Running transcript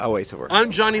I'll wait till we're...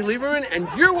 I'm Johnny Lieberman, and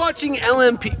you're watching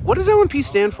LNP. What does LNP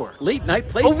stand for? Late Night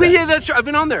Play Oh, Set. yeah, that's right. I've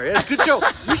been on there. Yeah, it's a good show.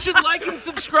 You should like and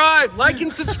subscribe. Like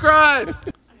and subscribe.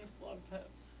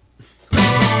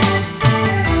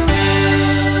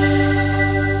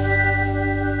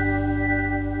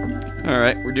 All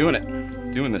right, we're doing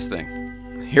it. Doing this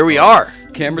thing. Here we are.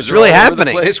 Cameras It's really are all over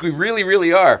happening. the place. We really,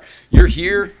 really are. You're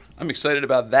here. I'm excited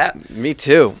about that. Me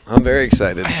too. I'm very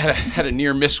excited. I had a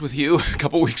near miss with you a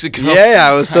couple weeks ago. Yeah,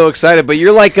 I was so excited. But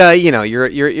you're like,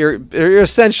 you're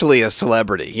essentially a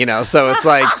celebrity, So it's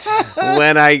like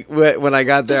when I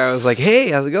got there, I was like,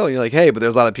 hey, how's it going? You're like, hey, but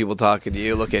there's a lot of people talking to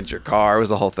you, looking at your car. It was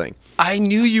the whole thing. I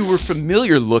knew you were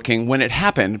familiar looking when it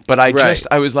happened, but I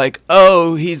was like,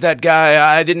 oh, he's that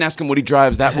guy. I didn't ask him what he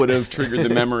drives. That would have triggered the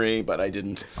memory, but I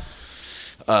didn't.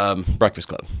 Breakfast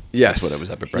Club. Yes. That's what I was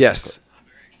up at Breakfast Club.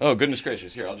 Oh, goodness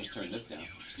gracious. Here, I'll just turn this down.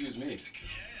 Excuse me.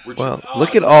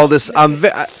 Look at all this.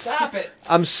 Stop it.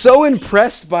 I'm so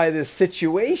impressed by this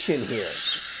situation here.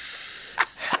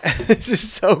 This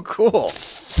is so cool.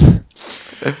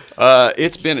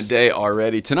 It's been a day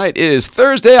already. Tonight is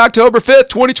Thursday, October 5th,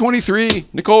 2023.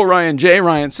 Nicole, Ryan, Jay,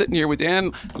 Ryan sitting here with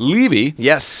Dan Levy.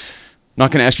 Yes. Not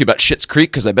going to ask you about Schitt's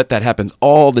Creek because I bet that happens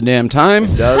all the damn time.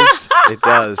 It does. It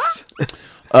does.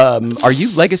 Are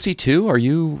you legacy too? Are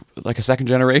you like a second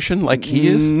generation like he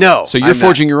is? No. So you're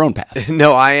forging your own path.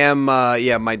 No, I am.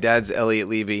 My dad's Elliot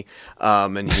Levy,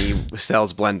 and he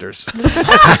sells blenders.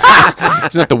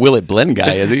 He's not the Will It Blend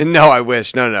guy, is he? No, I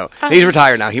wish. No. He's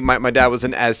retired now. My dad was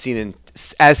an as seen on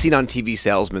TV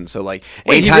salesman. So like,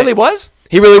 wait, he really was?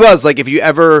 He really was. Like, if you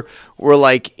ever were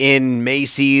like in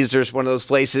Macy's or one of those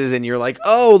places, and you're like,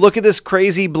 oh, look at this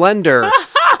crazy blender.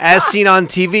 As seen on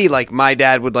TV, like my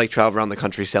dad would like travel around the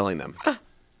country selling them.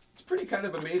 It's pretty kind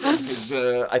of amazing because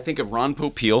I think of Ron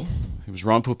Popeil. It was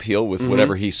Ron Popeil with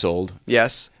whatever he sold.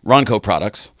 Yes. Ronco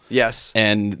products. Yes.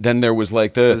 And then there was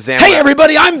like the hey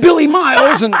everybody, I'm Billy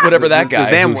Miles and whatever that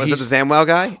guy. Was it the ZamWow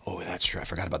guy? Oh, that's true. I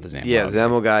forgot about the ZamWow. Yeah, the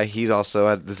ZamWow guy. He's also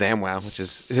at the ZamWow, which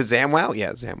is it ZamWow? Yeah,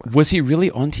 it's ZamWow. Was he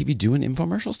really on TV doing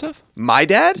infomercial stuff? My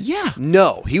dad? Yeah.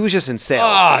 No, he was just in sales.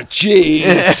 Oh,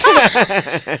 jeez.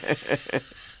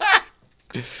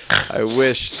 I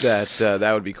wish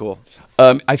that would be cool.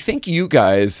 I think you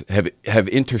guys have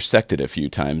intersected a few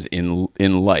times in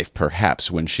life,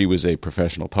 perhaps when she was a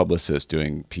professional publicist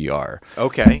doing PR.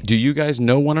 Okay. Do you guys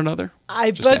know one another?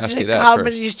 I booked a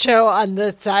comedy show on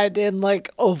this side in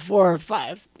like 04 or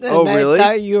 05. And really? I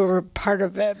thought you were part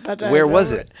of it. But where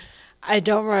was it? I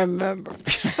don't remember.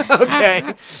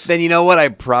 Okay. Then you know what? I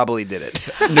probably did it.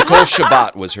 Nicole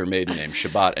Shabbat was her maiden name,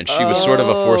 Shabbat, and she was sort of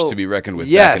a force to be reckoned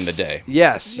with back in the day.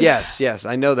 Yes.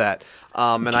 I know that.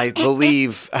 And I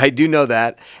believe, I do know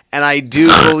that, and I do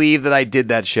believe that I did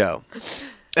that show.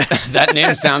 That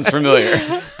name sounds familiar.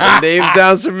 The name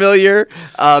sounds familiar.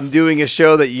 Doing a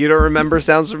show that you don't remember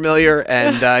sounds familiar,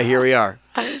 and here we are.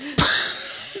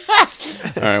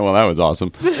 All right, well, that was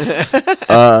awesome.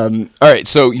 All right,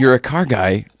 so you're a car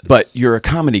guy, but you're a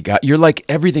comedy guy. You're like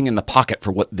everything in the pocket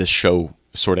for what this show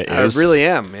sort of is. I really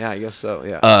am. Yeah, I guess so,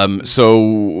 yeah.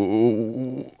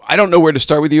 So I don't know where to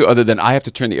start with you other than I have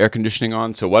to turn the air conditioning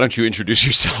on, so why don't you introduce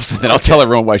yourself, and then I'll tell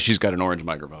everyone why she's got an orange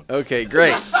microphone. Okay,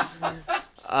 great.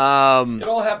 It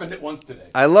all happened at once today.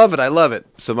 I love it.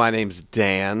 So my name's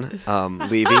Dan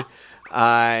Levy.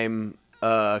 I'm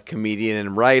a comedian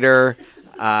and writer.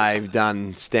 I've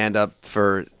done stand-up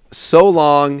for so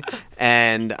long,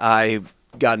 and I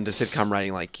got into sitcom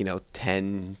writing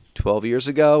 10, 12 years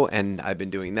ago, and I've been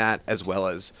doing that as well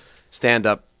as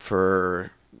stand-up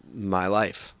for my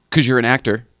life. Because you're an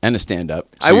actor and a stand-up.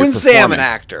 So I wouldn't say I'm an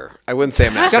actor. You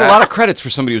got a lot of credits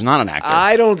for somebody who's not an actor.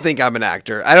 I don't think I'm an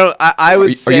actor. I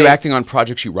would say... Are you acting on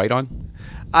projects you write on?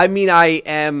 I mean, I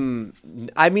am...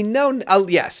 no.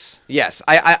 Yes.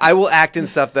 I will act in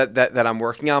stuff that I'm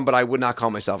working on, but I would not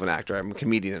call myself an actor. I'm a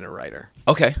comedian and a writer.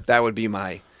 Okay. That would be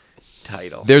my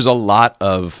title. There's a lot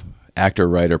of actor,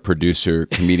 writer, producer,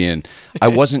 comedian. I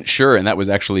wasn't sure, and that was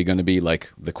actually going to be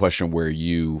like the question where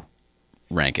you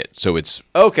rank it. So it's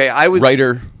okay. I would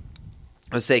writer.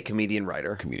 I would say comedian,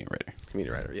 writer. Comedian,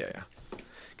 writer. Yeah.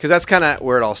 Because that's kind of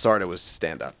where it all started, was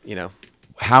stand up.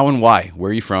 How and why? Where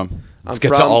are you from? Let's get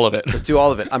to all of it. Let's do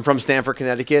all of it. I'm from Stamford,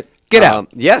 Connecticut. Get out.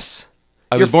 Yes.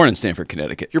 I was born in Stamford,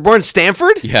 Connecticut. You're born in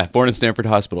Stamford? Yeah, born in Stamford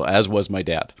Hospital, as was my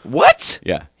dad. What?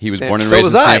 Yeah, he was born and raised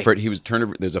in Stamford. He was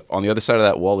Turner. On the other side of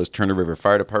that wall is Turner River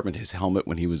Fire Department. His helmet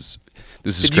when he was.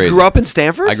 This is crazy. Did you grow up in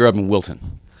Stamford? I grew up in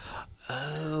Wilton.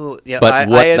 Oh, yeah. But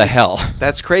the hell?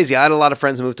 That's crazy. I had a lot of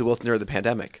friends who moved to Wilton during the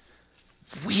pandemic.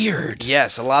 Weird.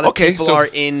 Yes, a lot of people are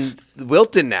in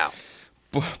Wilton now.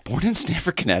 Born in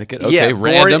Stamford, Connecticut. Okay, Yeah,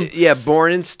 random.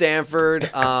 born in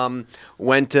Stanford.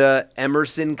 Went to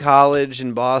Emerson College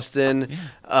in Boston.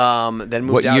 Then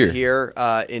moved What out year? here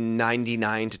in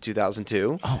 '99 to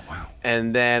 2002. Oh, wow.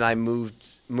 And then I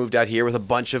moved out here with a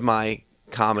bunch of my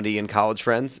comedy and college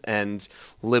friends and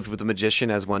lived with the magician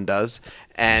as one does.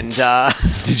 And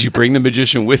Did you bring the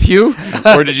magician with you,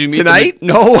 or did you meet Tonight?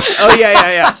 No. oh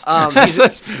yeah.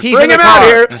 He's Bring in the him out car.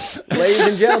 here. Ladies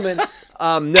and gentlemen.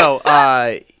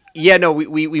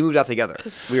 We moved out together.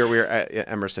 We were at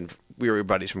Emerson. We were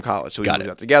buddies from college, so we moved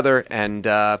out together, and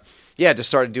just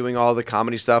started doing all the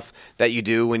comedy stuff that you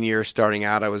do when you're starting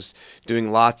out. I was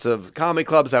doing lots of comedy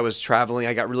clubs. I was traveling.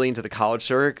 I got really into the college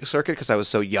circuit because I was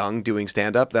so young doing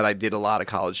stand-up that I did a lot of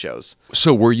college shows.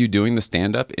 So were you doing the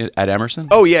stand-up at Emerson?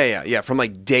 Oh, yeah. From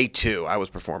like day 2, I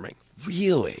was performing.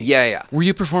 Really? Yeah. Were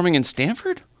you performing in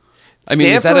Stanford? I mean,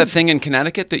 is that a Stanford? thing in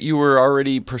Connecticut that you were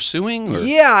already pursuing? Or?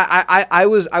 Yeah, I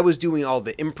was doing all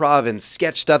the improv and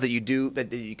sketch stuff that you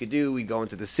could do. We go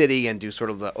into the city and do sort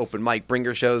of the open mic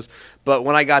bringer shows. But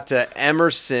when I got to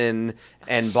Emerson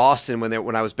and Boston,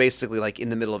 when I was basically like in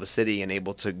the middle of a city and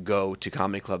able to go to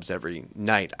comedy clubs every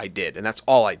night, I did, and that's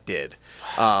all I did.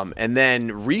 And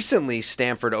then recently,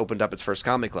 Stanford opened up its first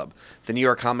comedy club. The New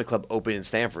York Comedy Club opened in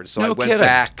Stanford, so I went kidding.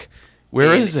 back.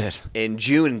 Where is it? In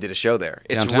June, and did a show there.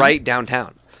 It's Downtown? right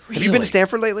downtown. Have you been Really? to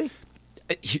Stanford lately?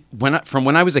 From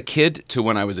when I was a kid to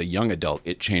when I was a young adult,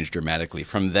 it changed dramatically.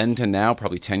 From then to now,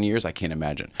 probably 10 years, I can't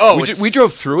imagine. Oh, we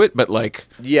drove through it, but like,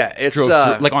 Yeah, it's drove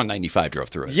through, like on 95, drove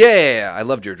through it. Yeah. I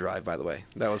loved your drive, by the way.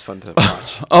 That was fun to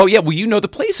watch. Oh yeah, well you know the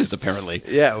places apparently.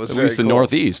 Yeah, it was at very least the cool.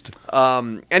 Northeast.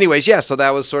 Anyways, so that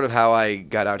was sort of how I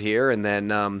got out here, and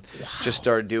then just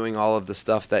started doing all of the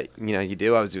stuff that you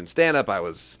do. I was doing stand up. I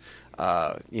was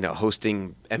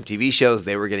hosting MTV shows.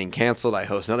 They were getting canceled. I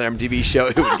host another MTV show.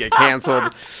 It would get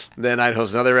canceled. Then I'd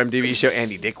host another MTV show.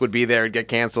 Andy Dick would be there and get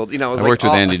canceled. It was I like worked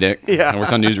with Andy Dick. Yeah. I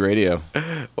worked on news radio.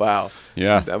 Wow.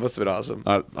 Yeah. That must have been awesome.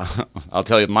 I'll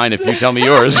tell you mine if you tell me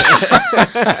yours.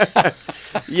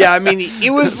 Yeah, I mean,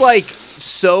 it was like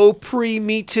so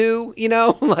pre-Me Too,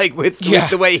 like with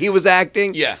the way he was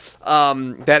acting. Yeah.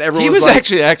 That everyone He was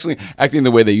like, actually acting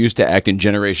the way they used to act in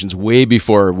generations way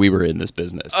before we were in this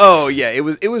business. Oh yeah, it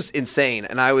was insane,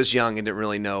 and I was young and didn't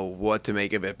really know what to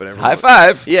make of it. But everyone, High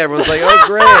five. Yeah, everyone's like, "Oh,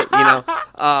 great,"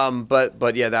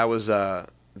 But yeah, that was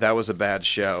a bad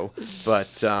show. But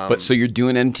so you're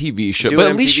doing MTV shows, Doing but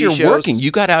at least MTV you're shows. working.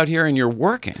 You got out here and you're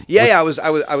working. yeah, I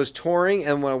was touring,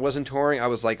 and when I wasn't touring, I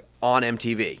was like on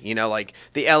MTV. Like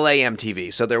the LA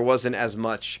MTV. So there wasn't as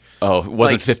much. Oh, it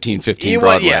wasn't like, 1515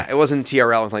 Broadway. It wasn't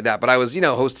TRL and like that. But I was,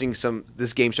 hosting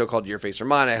this game show called Your Face or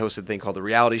Mine. I hosted a thing called The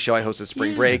Reality Show. I hosted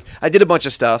Spring Break. I did a bunch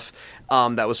of stuff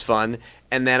that was fun.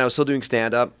 And then I was still doing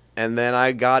stand-up. And then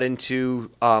I got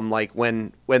into like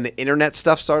when the internet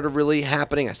stuff started really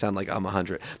happening. I sound like I'm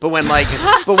 100, but when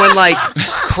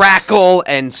Crackle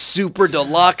and Super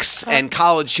Deluxe and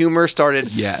College Humor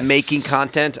started making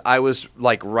content, I was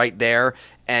like right there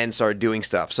and started doing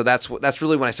stuff. So that's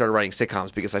really when I started writing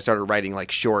sitcoms, because I started writing like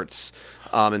shorts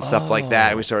and stuff like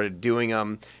that. And we started doing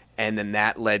them, and then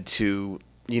that led to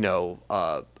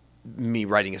me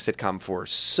writing a sitcom for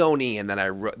Sony, and then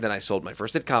I sold my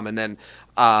first sitcom, and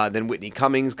then Whitney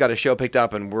Cummings got a show picked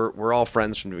up, and we're all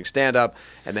friends from doing stand up,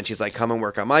 and then she's like, come and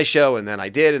work on my show, and then I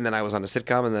did, and then I was on a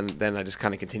sitcom, and then I just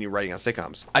kind of continued writing on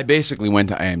sitcoms. I basically went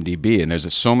to IMDb, and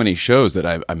there's so many shows that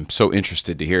I'm so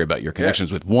interested to hear about your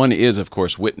connections with. One is, of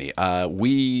course, Whitney.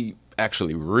 We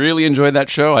actually really enjoyed that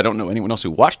show. I don't know anyone else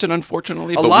who watched it,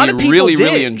 unfortunately, but a lot of people really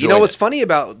did. enjoyed it. What's funny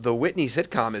about the Whitney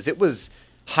sitcom is it was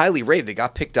highly rated. It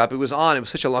got picked up. It was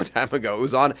such a long time ago. It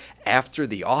was on after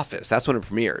The Office. That's when it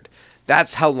premiered.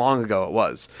 That's how long ago it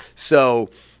was. So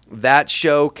that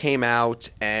show came out,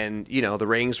 and the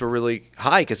ratings were really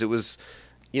high because it was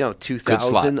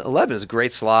 2011. It was a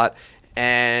great slot.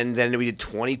 And then we did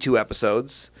 22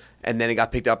 episodes, and then it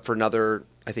got picked up for another,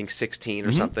 I think, 16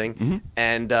 or something. Mm-hmm.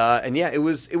 And yeah, it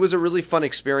was a really fun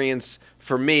experience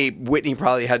for me. Whitney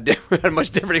probably had a much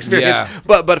different experience.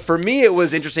 Yeah. But for me, it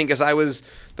was interesting because I was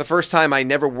the first time I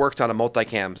never worked on a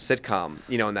multicam sitcom,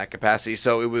 in that capacity.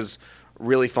 So it was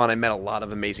really fun. I met a lot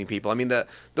of amazing people. I mean, the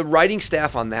writing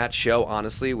staff on that show,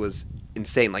 honestly, was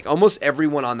insane. Like almost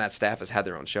everyone on that staff has had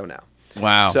their own show now.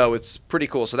 Wow. So it's pretty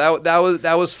cool. So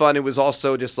that was fun. It was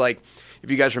also just like, if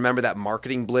you guys remember that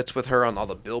marketing blitz with her on all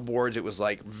the billboards, it was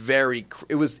like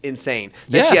it was insane.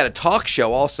 Then she had a talk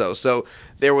show also. So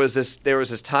there was this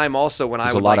time also when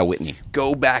I would a lot of Whitney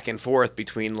go back and forth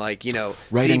between Writing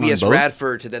CBS on both?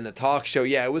 Radford to then the talk show.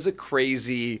 Yeah, it was a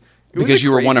crazy. Because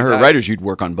you were one of her time. writers, you'd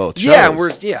work on both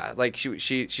shows. Yeah,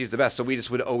 she's the best. So we just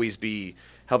would always be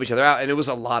help each other out, and it was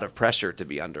a lot of pressure to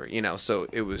be under, so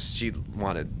she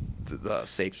wanted the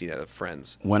safety net of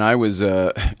friends. When I was,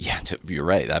 you're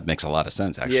right. That makes a lot of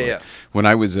sense, actually. Yeah. When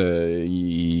I was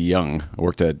young, I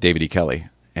worked at David E. Kelly,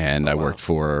 and I worked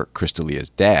for Chris D'Elia's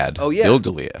dad, Bill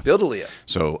D'Elia. Bill D'Elia.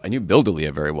 So I knew Bill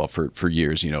D'Elia very well for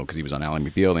years, because he was on Ally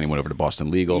McBeal, then he went over to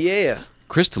Boston Legal. Yeah.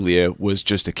 Chris D'Elia was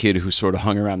just a kid who sort of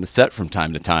hung around the set from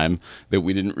time to time that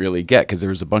we didn't really get because there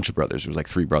was a bunch of brothers. There was like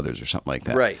 3 brothers or something like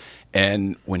that. Right.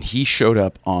 And when he showed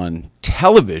up on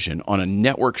television on a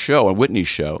network show, on Whitney's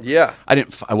show, I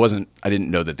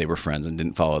didn't know that they were friends and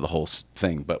didn't follow the whole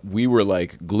thing, but we were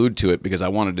like glued to it because I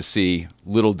wanted to see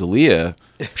little D'Elia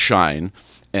shine.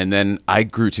 And then I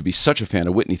grew to be such a fan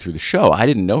of Whitney through the show. I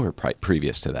didn't know her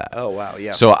previous to that. Oh, wow,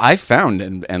 yeah. So I found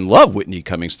and love Whitney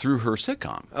Cummings through her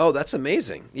sitcom. Oh, that's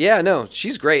amazing. Yeah, no,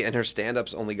 she's great, and her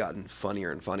stand-up's only gotten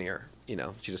funnier and funnier. She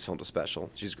just filmed a special.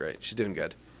 She's great. She's doing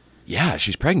good. Yeah,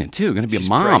 she's pregnant, too. Going to be She's a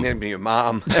mom. Pregnant, be a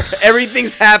mom.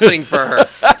 Everything's happening for her.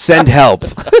 Send help.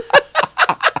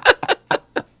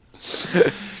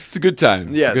 It's a good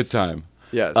time. Yes. It's a good time.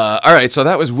 Yes. All right, so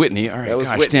that was Whitney. All right, That was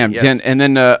gosh, Whitney, damn. yes. And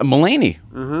then Mulaney.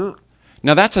 Mm-hmm.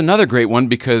 Now, that's another great one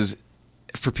because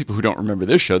for people who don't remember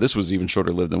this show, this was even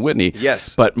shorter lived than Whitney.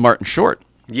 Yes. But Martin Short.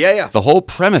 Yeah. The whole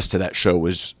premise to that show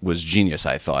was genius,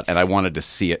 I thought, and I wanted to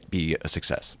see it be a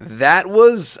success. That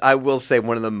was, I will say,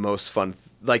 one of the most fun.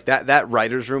 Like that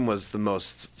writer's room was the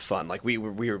most fun. Like we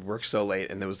would work so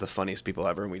late, and it was the funniest people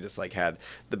ever, and we just like had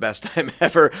the best time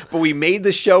ever. But we made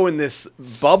the show in this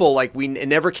bubble, like it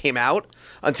never came out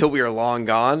until we were long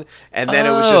gone, and then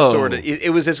it was just sort of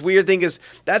it was this weird thing. Is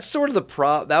that's sort of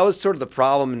that was sort of the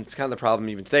problem, and it's kind of the problem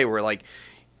even today, where like.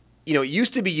 It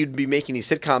used to be you'd be making these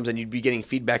sitcoms and you'd be getting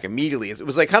feedback immediately. It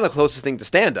was like kind of the closest thing to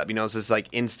stand-up. It's this like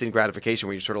instant gratification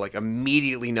where you're sort of like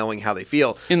immediately knowing how they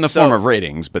feel. In the form of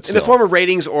ratings, but still. In the form of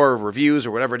ratings or reviews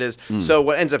or whatever it is. So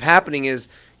what ends up happening is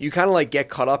you kind of like get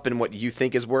caught up in what you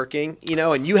think is working,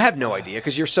 and you have no idea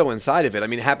because you're so inside of it. I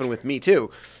mean, it happened with me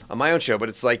too on my own show, but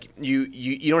it's like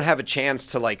you don't have a chance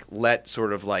to like let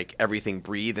sort of like everything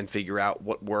breathe and figure out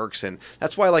what works. And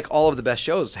that's why like all of the best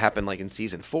shows happen like in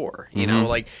season 4,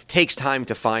 like takes time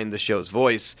to find the show's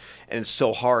voice, and it's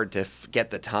so hard to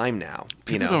get the time now.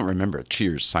 People don't remember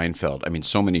Cheers, Seinfeld. I mean,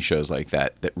 so many shows like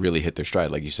that really hit their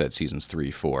stride, like you said, seasons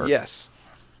 3, 4. Yes.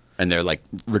 And they're like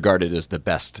regarded as the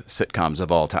best sitcoms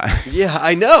of all time. Yeah,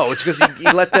 I know. It's because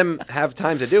you let them have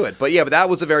time to do it. But yeah, but that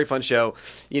was a very fun show.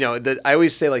 I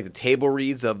always say like the table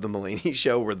reads of the Mulaney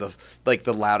show were the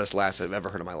loudest laughs I've ever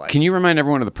heard in my life. Can you remind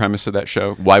everyone of the premise of that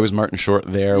show? Why was Martin Short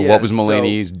there? Yeah, what was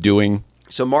Mulaney's doing?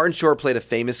 So Martin Short played a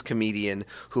famous comedian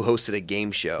who hosted a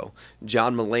game show.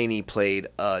 John Mulaney played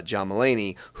John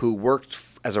Mulaney, who worked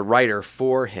as a writer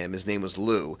for him. His name was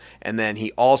Lou. And then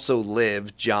he also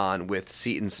lived, John, with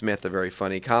Seton Smith, a very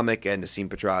funny comic, and Nassim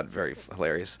Pedrad, very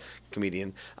hilarious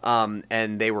comedian.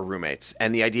 And they were roommates.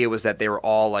 And the idea was that they were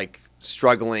all like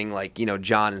struggling, like,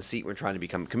 John and Seton were trying to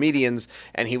become comedians,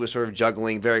 and he was sort of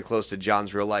juggling very close to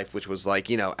John's real life, which was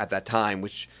like, at that time,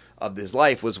 which of his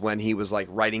life was when he was like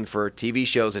writing for TV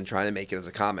shows and trying to make it as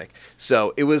a comic.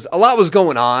 So it was a lot was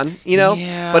going on,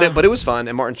 Yeah. but it was fun,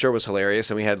 and Martin Short was hilarious,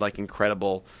 and we had like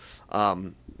incredible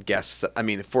guests. I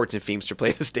mean, Fortune Feimster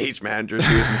played the stage manager,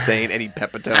 who was insane. Eddie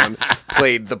Pepitone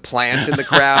played the plant in the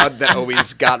crowd that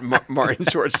always got Martin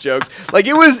Short's jokes. Like,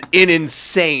 it was an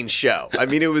insane show. I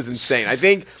mean, it was insane. I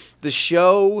think the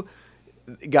show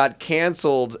got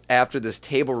canceled after this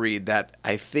table read that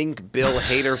I think Bill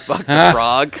Hader fucked a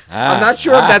frog. I'm not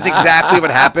sure if that's exactly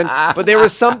what happened, but there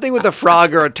was something with a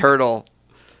frog or a turtle,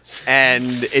 and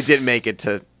it didn't make it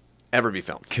to ever be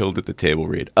filmed. Killed at the table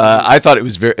read. I thought it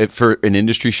was for an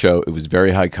industry show, it was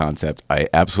very high concept. I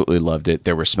absolutely loved it.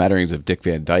 There were smatterings of Dick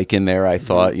Van Dyke in there, I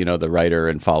thought, the writer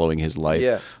and following his life.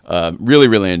 Yeah. Really,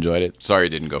 really enjoyed it. Sorry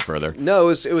it didn't go further. No,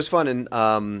 it was fun,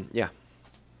 and yeah.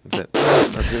 That's it.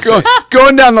 That's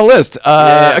Going down the list,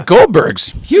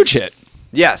 Goldbergs, huge hit.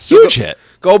 Yes, Huge hit.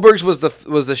 Goldbergs was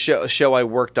the show I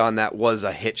worked on that was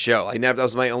a hit show. That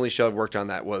was my only show I've worked on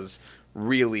that was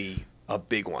really a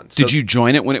big one. So, Did you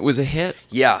join it when it was a hit?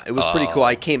 Yeah, it was pretty cool.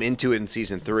 I came into it in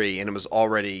season 3, and it was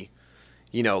already,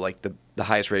 like the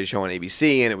highest rated show on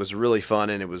ABC, and it was really fun,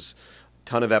 and it was a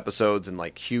ton of episodes and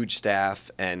like huge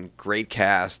staff and great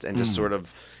cast, and just sort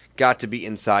of got to be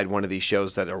inside one of these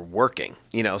shows that are working,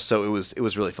 so it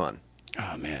was really fun.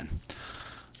 Oh man,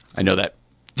 I know that.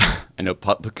 I know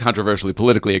controversially,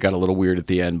 politically, it got a little weird at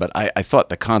the end, but I thought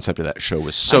the concept of that show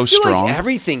was so I feel strong. Like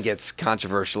everything gets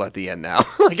controversial at the end now.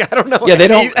 Like, I don't know. Yeah,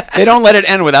 they don't let it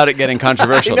end without it getting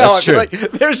controversial. That's true. Like,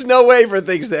 there's no way for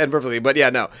things to end perfectly. But yeah,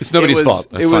 no, it's nobody's fault.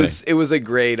 That's it was a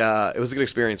great it was a good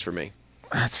experience for me.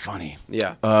 That's funny.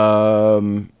 Yeah.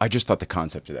 I just thought the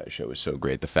concept of that show was so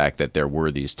great. The fact that there were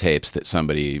these tapes that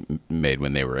somebody made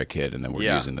when they were a kid and then were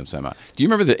using them somehow. Do you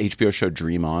remember the HBO show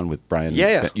Dream On with Brian?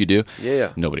 Yeah. You do?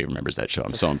 Yeah. Nobody remembers that show.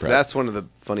 I'm so impressed. That's one of the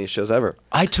funniest shows ever.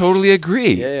 I totally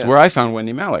agree. Yeah. It's where I found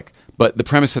Wendy Malick. But the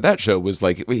premise of that show was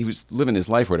like he was living his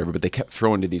life or whatever, but they kept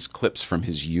throwing to these clips from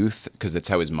his youth because that's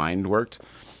how his mind worked.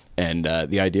 And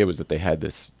the idea was that they had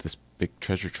this big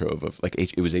treasure trove of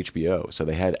it was HBO, so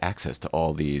they had access to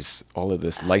all of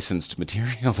this licensed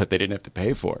material that they didn't have to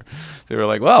pay for. They were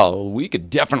like, well, we could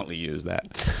definitely use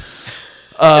that.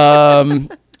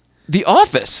 The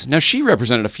Office. Now she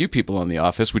represented a few people on The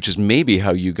Office, which is maybe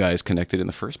how you guys connected in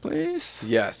the first place.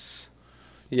 Yes.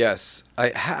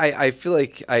 I feel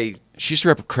like She used to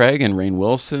rep Craig and Rainn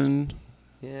Wilson.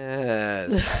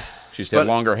 Yes. She used to have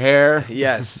longer hair.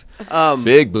 Yes.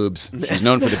 Big boobs. She's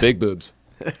known for the big boobs.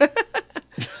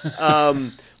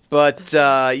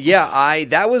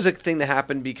 That was a thing that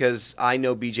happened because I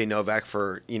know BJ Novak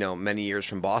for, many years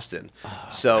from Boston.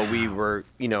 We were,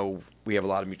 we have a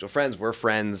lot of mutual friends. We're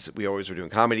friends. We always were doing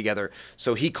comedy together.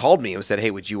 So he called me and said,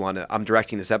 hey, would you want to, I'm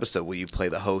directing this episode. Will you play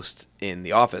the host in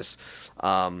The Office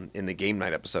in the game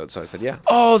night episode? So I said, yeah.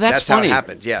 Oh, that's funny. How it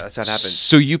happened. Yeah, that's how it happened.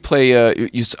 So you play,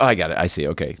 I got it. I see.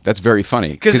 Okay. That's very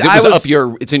funny. Because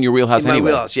it's in your wheelhouse anyway. In my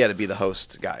anyway. wheelhouse, yeah, to be the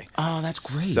host guy. Oh, that's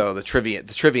great. So the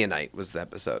trivia night was the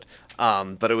episode.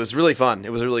 But it was really fun.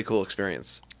 It was a really cool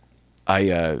experience. I'm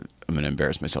going to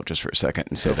embarrass myself just for a second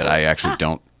and say that I actually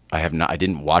I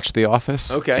didn't watch The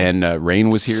Office. Okay. And Rainn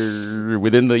was here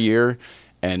within the year,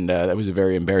 and that was a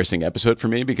very embarrassing episode for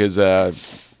me because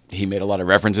he made a lot of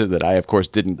references that I, of course,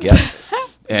 didn't get.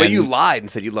 But you lied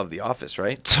and said you loved The Office,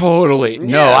 right? Totally. Yes.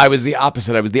 No, I was the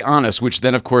opposite. I was the honest, which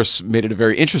then, of course, made it a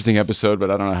very interesting episode,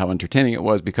 but I don't know how entertaining it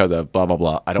was because of blah, blah,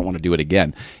 blah. I don't want to do it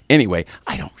again. Anyway,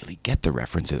 I don't really get the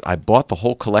references. I bought the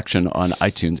whole collection on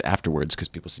iTunes afterwards because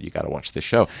people said, you got to watch this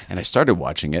show. And I started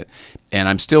watching it, and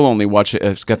I'm still only watching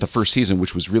I've got the first season,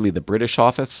 which was really the British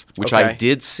Office, which I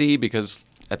did see because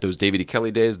at those David E.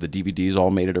 Kelly days, the DVDs all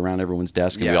made it around everyone's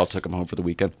desk, and we all took them home for the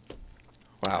weekend.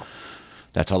 Wow.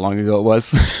 That's how long ago it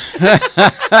was.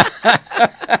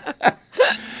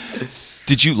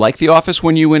 Did you like The Office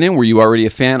when you went in? Were you already a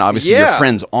fan? Obviously, your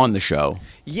friends on the show.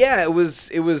 Yeah, it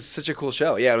was such a cool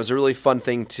show. Yeah, it was a really fun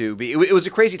thing to be. It was a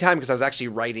crazy time because I was actually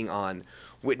writing on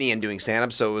Whitney and doing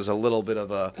stand-up, so it was a little bit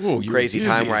of a crazy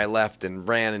time where I left and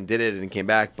ran and did it and came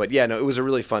back. But yeah, no, it was a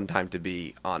really fun time to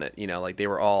be on it. They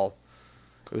were all,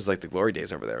 it was like the glory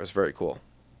days over there. It was very cool.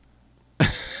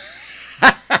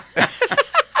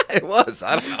 It was.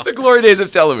 I don't know. The glory days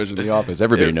of television, The Office.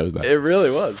 Everybody knows that. It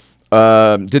really was.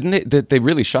 Did they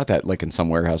really shot that like in some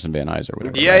warehouse in Van Nuys or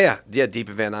whatever? Yeah, deep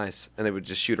in Van Nuys, and they would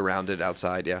just shoot around it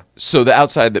outside. Yeah. So the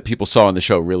outside that people saw in the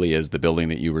show really is the building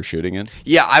that you were shooting in?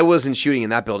 Yeah, I wasn't shooting in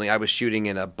that building. I was shooting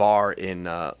in a bar in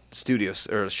Studios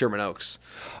or Sherman Oaks.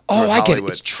 Oh, I get it.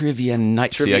 It's trivia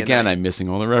night. See, again, I'm missing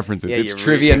all the references. Yeah, it's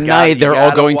trivia night. They're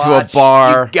all going to a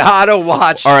bar. You gotta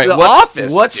watch all right, The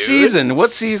Office. What season?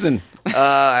 What season?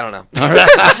 I don't know. All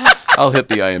right. I'll hit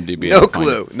the IMDb.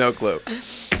 No clue.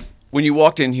 When you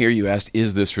walked in here, you asked,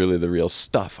 is this really the real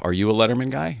stuff? Are you a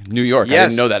Letterman guy? New York. Yes. I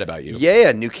didn't know that about you.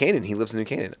 Yeah, New Canaan. He lives in New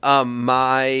Canaan.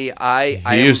 I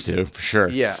used to, for sure.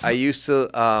 Yeah, I used to.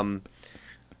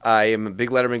 I am a big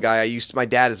Letterman guy. My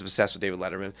dad is obsessed with David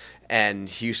Letterman, and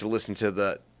he used to listen to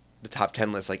the top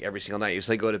 10 list like every single night. He used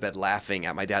to go to bed laughing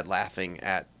at my dad laughing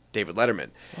at David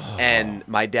Letterman. Oh. And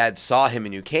my dad saw him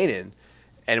in New Canaan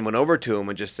and went over to him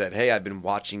and just said, hey, I've been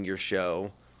watching your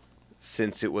show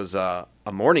since it was a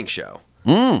morning show.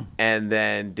 And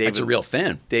then That's a real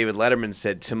fan. David Letterman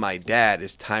said to my dad,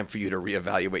 it's time for you to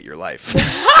reevaluate your life.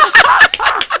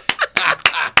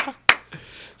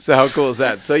 So how cool is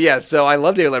that? So I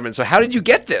love David Letterman. So how did you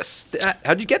get this?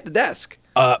 How did you get the desk?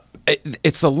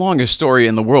 It's the longest story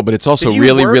in the world, but it's also did you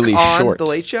really, work really on short. The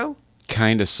Late Show?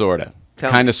 Kind of, sort of.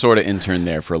 Interned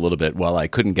there for a little bit while I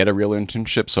couldn't get a real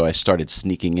internship, so I started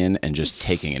sneaking in and just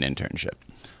taking an internship.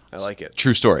 I like it.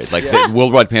 True story. Like the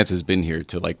Worldwide Pants has been here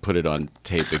to like put it on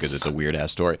tape because it's a weird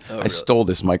ass story. Oh, I stole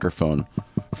this microphone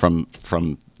from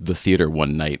the theater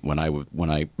one night when I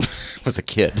was a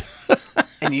kid.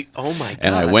 And you, oh my god!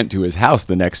 And I went to his house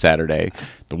the next Saturday,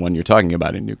 the one you're talking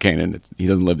about in New Canaan. He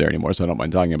doesn't live there anymore, so I don't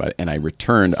mind talking about it. And I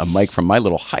returned a mic from my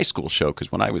little high school show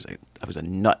because when I was a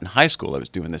nut in high school, I was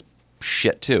doing this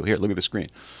shit too. Here, look at the screen.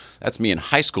 That's me in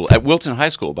high school at Wilton High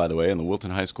School, by the way, in the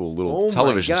Wilton High School little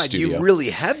television studio. You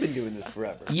really have been doing this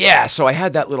forever. Yeah, so I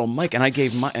had that little mic, and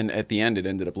and at the end it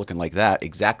ended up looking like that,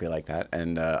 exactly like that.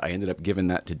 And I ended up giving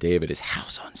that to Dave at his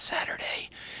house on Saturday.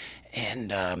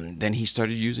 And then he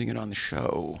started using it on the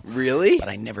show. Really? But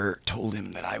I never told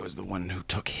him that I was the one who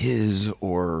took his,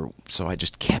 so I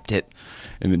just kept it.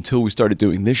 And until we started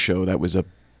doing this show, that was a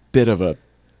bit of a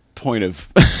point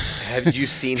of Have you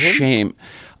seen him? shame.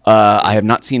 I have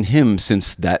not seen him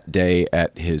since that day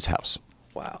at his house.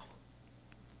 Wow.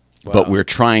 But we're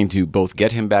trying to both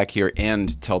get him back here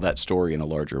and tell that story in a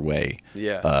larger way.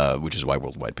 Yeah. Which is why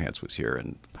Worldwide Pants was here.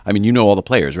 And I mean, you know all the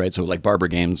players, right? So like Barbara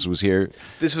Gaines was here.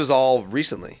 This was all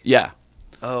recently. Yeah.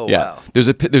 Oh, Yeah. wow.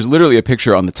 There's literally a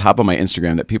picture on the top of my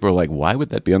Instagram that people are like, why would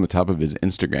that be on the top of his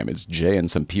Instagram? It's Jay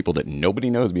and some people that nobody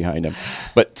knows behind him.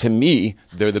 But to me,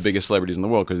 they're the biggest celebrities in the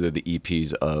world because they're the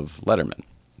EPs of Letterman.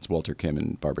 It's Walter Kim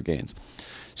and Barbara Gaines.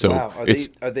 So Wow.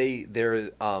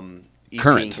 They're EPing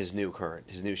Current. his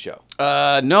new show.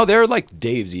 No, they're like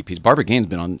Dave's EPs. Barbara Gaines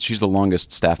been on. She's the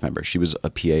longest staff member. She was a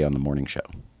PA on the morning show.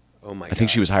 Oh my god. I think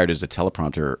she was hired as a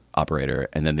teleprompter operator,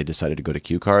 and then they decided to go to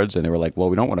cue cards, and they were like, "Well,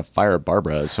 we don't want to fire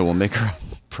Barbara, so we'll make her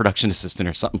a production assistant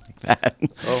or something like that."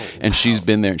 Oh, and she's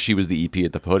been there. And she was the EP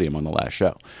at the podium on the last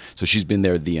show, so she's been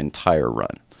there the entire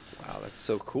run. Wow, that's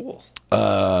so cool.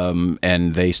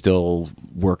 And they still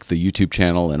work the YouTube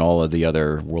channel and all of the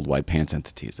other Worldwide Pants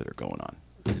entities that are going on.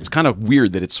 It's kind of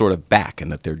weird that it's sort of back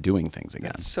and that they're doing things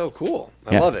again. That's so cool.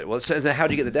 I Yeah. love it. Well, so how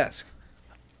do you get the desk?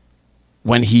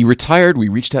 When he retired, we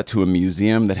reached out to a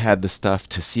museum that had the stuff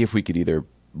to see if we could either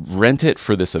rent it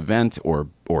for this event or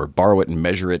borrow it and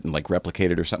measure it and like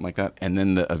replicate it or something like that. And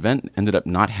then the event ended up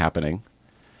not happening.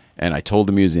 And I told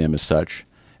the museum as such.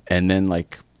 And then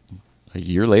like a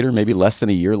year later, maybe less than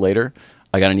a year later,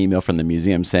 I got an email from the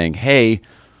museum saying, hey,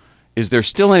 is there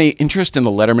still any interest in the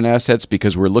Letterman assets?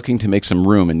 Because we're looking to make some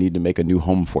room and need to make a new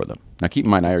home for them. Now, keep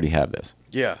in mind, I already have this.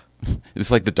 Yeah. It's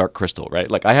like the Dark Crystal,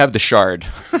 right? Like I have the shard.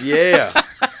 Yeah.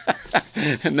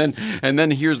 and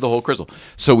then here's the whole crystal.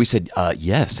 So we said,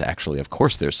 yes, actually, of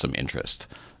course there's some interest.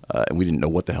 And we didn't know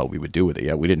what the hell we would do with it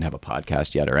yet. We didn't have a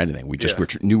podcast yet or anything. We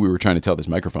just knew we were trying to tell this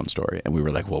microphone story. And we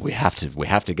were like, well, we have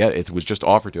to get it. It was just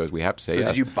offered to us. We have to say yes.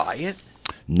 Did you buy it?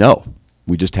 No.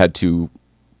 We just had to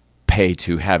pay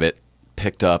to have it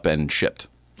picked up and shipped.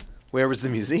 Where was the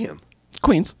museum?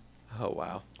 Queens. Oh,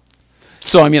 wow.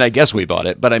 So, I mean, I guess we bought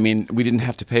it, but I mean, we didn't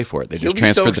have to pay for it. They just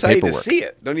transferred so the excited paperwork. to see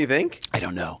it, don't you think? I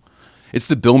don't know. It's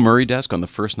the Bill Murray desk. On the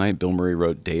first night, Bill Murray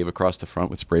wrote Dave across the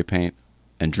front with spray paint,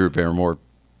 and Drew Barrymore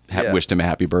wished him a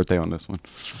happy birthday on this one.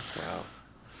 Wow.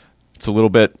 It's a little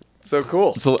bit... So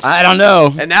cool. I don't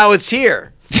know. And now it's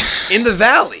here, in the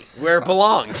valley, where it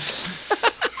belongs.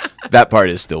 That part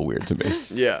is still weird to me.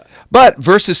 Yeah. But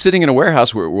versus sitting in a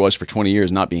warehouse where it was for 20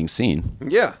 years not being seen.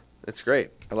 Yeah, it's great.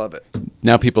 I love it.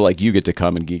 Now people like you get to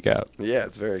come and geek out. Yeah,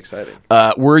 it's very exciting.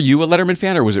 Were you a Letterman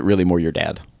fan, or was it really more your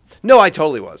dad? No, I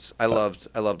totally was. I loved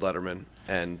Letterman,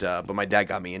 and but my dad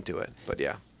got me into it. But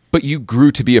yeah. But you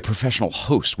grew to be a professional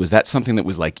host. Was that something that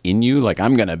was like in you? Like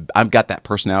I've got that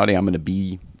personality. I'm gonna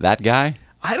be that guy.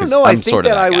 I don't know. I think sort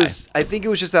of that guy. I think it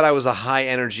was just that I was a high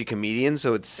energy comedian,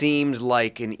 so it seemed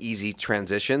like an easy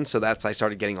transition. So I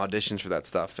started getting auditions for that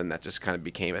stuff, and that just kind of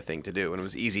became a thing to do. And it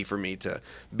was easy for me to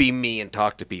be me and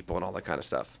talk to people and all that kind of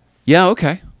stuff. Yeah.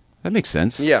 Okay. That makes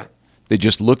sense. Yeah. They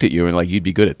just looked at you and like, you'd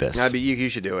be good at this. You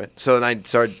should do it. So then I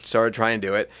started trying to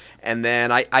do it, and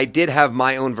then I did have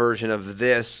my own version of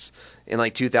this in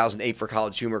like 2008 for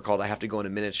College Humor called "I Have to Go in a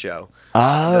Minute" show.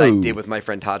 That I did with my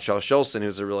friend Todd Schulson,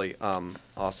 who's a really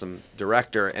awesome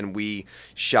director, and we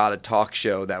shot a talk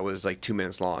show that was like 2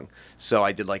 minutes long. So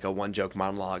I did like a one joke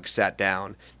monologue, sat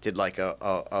down, did like a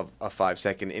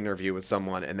 5-second interview with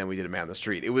someone, and then we did a man on the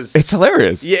street. It's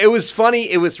hilarious. Yeah, it was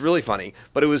funny. It was really funny,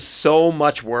 but it was so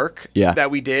much work Yeah.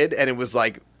 that we did, and it was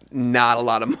like not a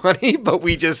lot of money, but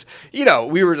we just,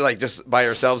 we were like just by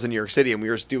ourselves in New York City, and we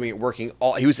were just doing it, working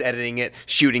he was editing it,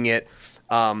 shooting it.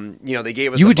 They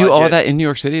gave us You a would do all of budget. that in New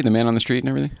York City, the man on the street and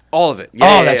everything? All of it.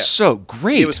 Yeah, That's so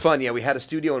great. It was fun. Yeah, we had a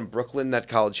studio in Brooklyn that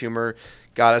College Humor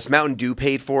got us. Mountain Dew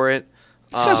paid for it.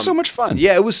 It sounds so much fun.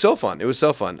 Yeah, it was so fun. It was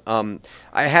so fun.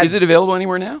 Is it available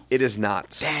anywhere now? It is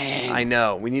not. Dang. I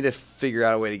know. We need to figure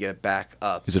out a way to get it back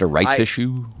up. Is it a rights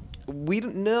issue? We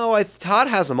don't know. Todd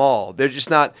has them all. They're just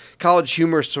not. College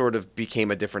Humor sort of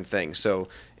became a different thing. So,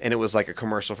 and it was like a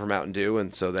commercial for Mountain Dew,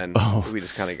 and so then we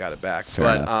just kind of got it back.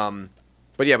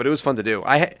 But yeah, but it was fun to do.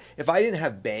 If I didn't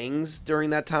have bangs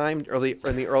during that time,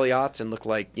 in the early aughts, and look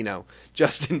like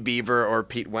Justin Bieber or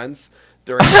Pete Wentz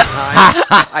during that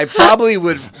time, I probably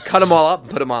would cut them all up and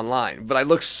put them online. But I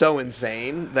look so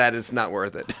insane that it's not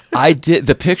worth it. I did.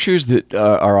 The pictures that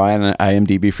are on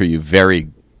IMDb for you, very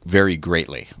very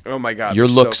greatly. Oh my God, your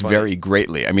they're so looks funny. vary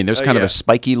greatly. I mean, there's kind of yeah. a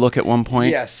spiky look at one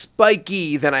point. Yeah,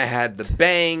 spiky. Then I had the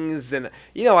bangs. Then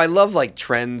I love like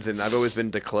trends, and I've always been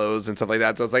into clothes and stuff like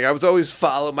that. So it's like I was always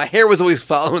my hair was always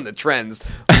following the trends.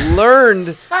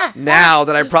 Learned now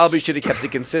that I probably should have kept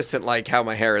it consistent, like how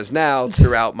my hair is now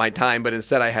throughout my time. But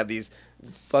instead, I had these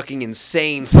fucking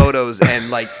insane photos, and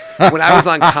like when I was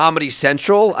on Comedy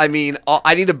Central, I mean,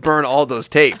 I need to burn all those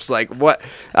tapes. Like what?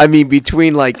 I mean,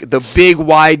 between like the big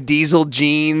wide diesel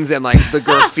jeans and like the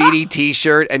graffiti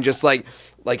T-shirt and just like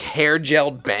hair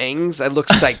gelled bangs, I look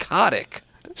psychotic.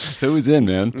 It was in,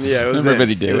 man. Yeah, it was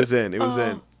Everybody in. did It was in. It was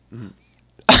in.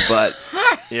 But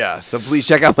yeah, so please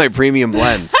check out my premium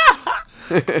blend.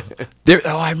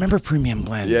 I remember Premium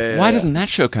Blend. Yeah, Why doesn't that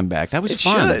show come back? That was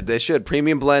fun. They should.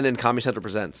 Premium Blend and Comedy Central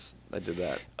Presents. I did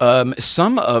that.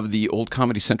 Some of the old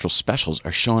Comedy Central specials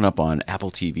are showing up on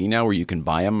Apple TV now, where you can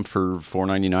buy them for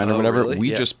 $4.99 or whatever. Really? We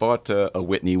just bought a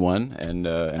Whitney one and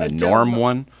a Norm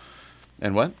one,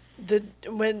 and what? The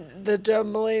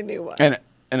John Mulaney one.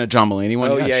 And a John Mulaney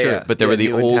one. Oh yeah, sure. yeah. But they were the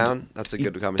New in old. Town. That's a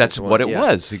good Comedy That's Central what one. it Yeah.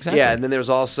 was exactly. Yeah, and then there's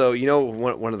also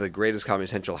one of the greatest Comedy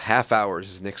Central half hours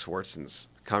is Nick Swartzen's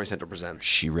Comedy Central Presents.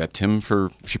 She repped him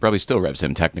she probably still reps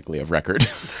him technically of record.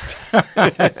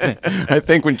 I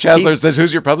think when Chesler says,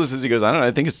 "Who's your publicist?" he goes, "I don't know.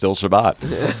 I think it's still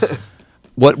Shabbat."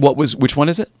 Which one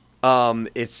is it?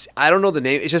 It's I don't know the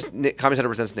name. It's just Comedy Central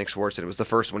Presents Nick Swartzen. It was the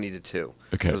first one he did too.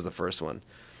 Okay. It was the first one.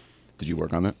 Did you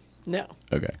work on that? No.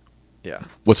 Okay. Yeah.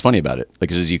 What's funny about it?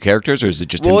 Like, is it you characters or is it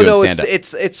just him Well, doing no, stand-up?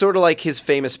 it's sort of like his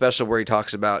famous special where he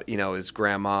talks about his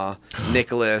grandma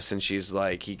Nicholas, and she's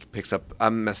like he picks up.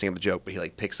 I'm messing up the joke, but he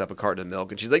like picks up a carton of milk,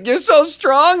 and she's like, "You're so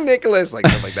strong, Nicholas," like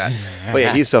stuff like that. But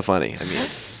yeah, he's so funny. I mean,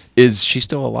 Is she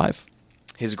still alive?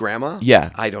 his grandma?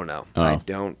 Yeah. I don't know. Oh. I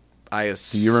don't. Do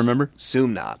you remember?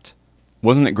 Assume not.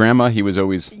 Wasn't it grandma? He was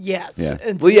always... Yes. Yeah.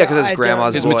 And Well, yeah, 'cause his I don't-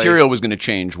 grandma's His boy. material was going to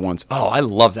change once. Oh, I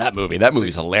love that movie. That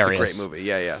movie's hilarious. It's a great movie.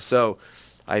 Yeah, yeah. So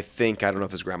I don't know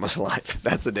if his grandma's alive.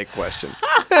 That's a Nick question.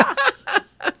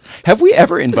 Have we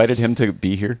ever invited him to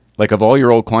be here? Like, of all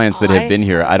your old clients that have I been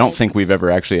here, I don't haven't. think we've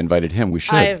ever actually invited him. We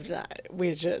should. I have not.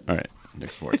 We should. All right. Nick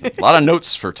Schwartzman. A lot of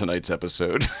notes for tonight's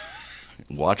episode.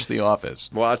 Watch The Office.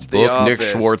 Watch The Book Office. Nick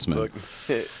Schwartzman. Book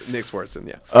Nick Schwartzman,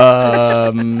 yeah.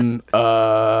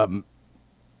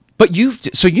 But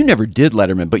you never did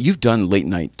Letterman, but you've done late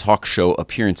night talk show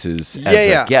appearances as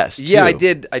a guest. Yeah,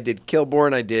 too. I did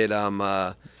Kilborn. I did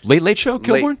Late Show,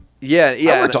 Kilborn? Yeah.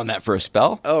 I worked on that for a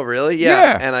spell. Oh, really?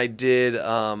 Yeah. And I did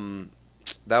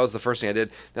that was the first thing I did.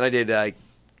 Then I did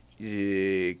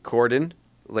Corden,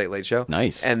 Late Show.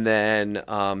 Nice. And then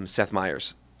Seth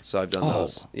Meyers. So I've done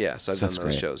those. Yeah, so I've That's done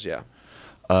those great. shows, yeah.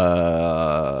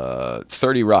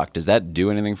 30 Rock, does that do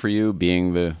anything for you,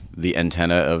 being the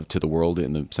antenna to the world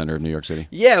in the center of New York City?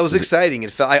 Yeah, it was exciting.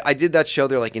 It felt I did that show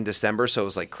there like in December, so it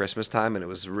was like Christmas time, and it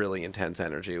was really intense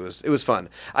energy. It was fun.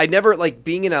 I never like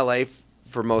being in LA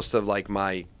for most of like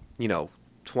my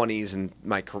 20s and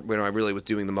when I really was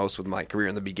doing the most with my career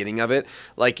in the beginning of it.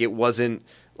 Like it wasn't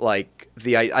like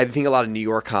I think a lot of New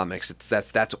York comics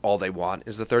that's all they want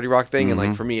is the 30 Rock thing, and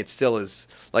like for me it still is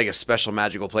like a special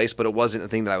magical place, but it wasn't a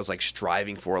thing that I was like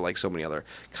striving for like so many other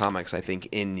comics I think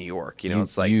in New York.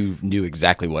 It's like you knew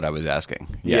exactly what I was asking.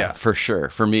 Yeah. For sure.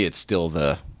 For me, it's still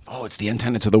it's the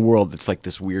antenna to the world. It's like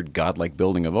this weird godlike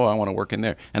building of, I want to work in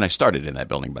there. And I started in that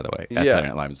building, by the way, at Saturday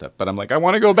Night Live and stuff. But I'm like, I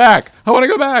want to go back. Yeah, you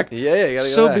gotta go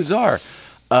So back. bizarre.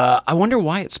 I wonder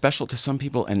why it's special to some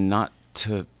people and not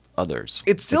to others.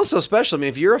 It's still so special. I mean,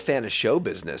 if you're a fan of show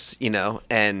business,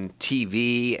 and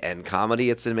TV and comedy,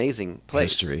 it's an amazing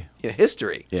place. History.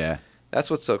 History. Yeah. That's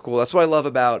what's so cool. That's what I love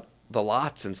about the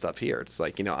lots and stuff here. It's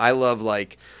like, I love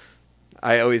like,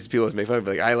 people always make fun of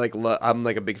me. Like I'm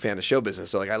like a big fan of show business.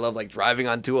 So like I love like driving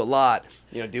onto a lot,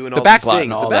 doing all backlot these things,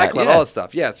 and all the that, backlot, yeah. all that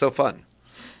stuff. Yeah, it's so fun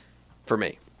for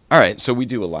me. All right. So we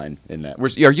do a line in that. Are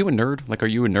you a nerd? Like, are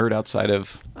you a nerd outside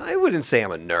of... I wouldn't say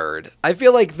I'm a nerd. I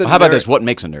feel like How about this? What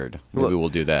makes a nerd? Maybe we'll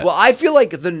do that. Well, I feel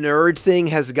like the nerd thing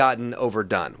has gotten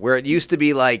overdone. Where it used to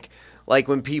be like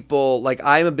when people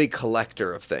I'm a big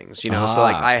collector of things, So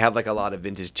like I have like a lot of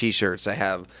vintage T-shirts. I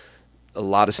have a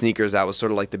lot of sneakers. That was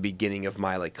sort of like the beginning of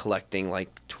my like collecting. Like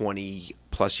 20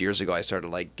 plus years ago, I started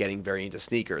like getting very into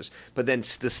sneakers. But then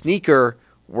the sneaker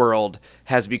world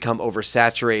has become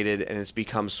oversaturated, and it's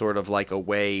become sort of like a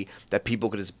way that people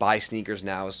could just buy sneakers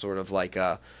now as sort of like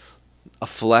a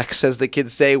flex, as the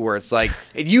kids say, where it's like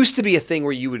it used to be a thing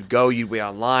where you'd be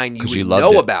online, you 'Cause would you loved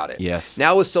know it. about it. Yes.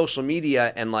 Now with social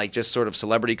media and like just sort of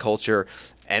celebrity culture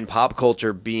and pop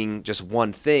culture being just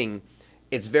one thing,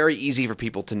 it's very easy for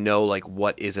people to know like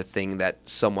what is a thing that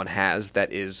someone has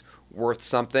that is worth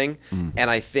something. And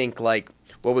I think like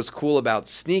what was cool about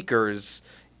sneakers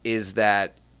is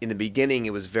that in the beginning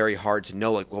it was very hard to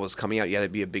know like what was coming out. You had to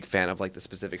be a big fan of like the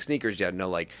specific sneakers. You had to know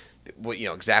like what, you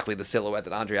know, exactly the silhouette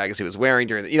that Andre Agassi was wearing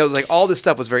during the, you know, like all this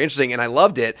stuff was very interesting and I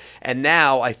loved it. And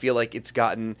now I feel like it's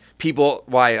gotten people,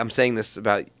 why I'm saying this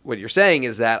about what you're saying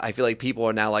is that I feel like people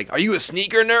are now like, are you a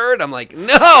sneaker nerd? I'm like,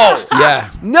 no.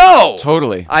 Yeah. No.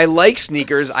 Totally. I like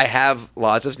sneakers. I have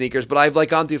lots of sneakers, but I've like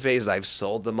gone through phases. I've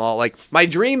sold them all. Like my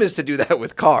dream is to do that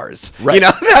with cars. Right. You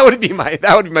know, that would be my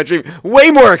dream.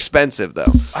 Way more expensive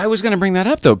though. I was going to bring that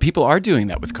up though. People are doing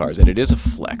that with cars, and it is a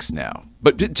flex now.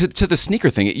 But to the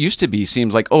sneaker thing, it used to be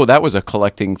seems like, oh, that was a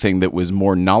collecting thing that was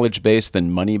more knowledge based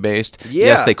than money based. Yeah.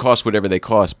 Yes, they cost whatever they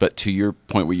cost, but to your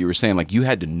point, what you were saying, like you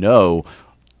had to know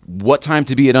what time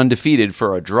to be at undefeated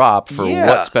for a drop for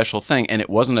what special thing, and it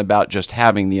wasn't about just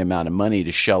having the amount of money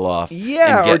to shell off.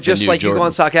 Yeah, and get or just like Jordan. you go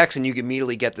on StockX and you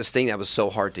immediately get this thing that was so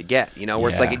hard to get. You know,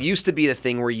 where it's like Yeah. it used to be the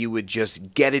thing where you would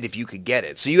just get it if you could get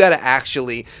it. So you had to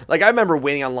actually like I remember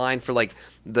waiting online for like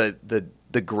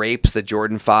the grapes, the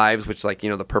Jordan 5s, which like, you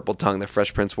know, the purple tongue the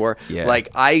Fresh Prince wore. Yeah. Like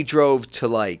I drove to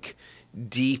like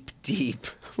deep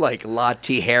like La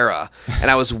Tijera and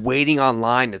I was waiting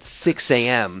online at 6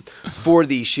 a.m. for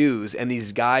these shoes and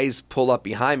these guys pull up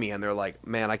behind me and they're like,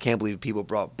 man, I can't believe people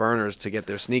brought burners to get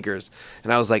their sneakers.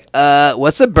 And I was like,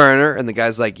 what's a burner? And the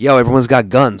guy's like, yo, everyone's got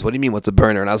guns. What do you mean what's a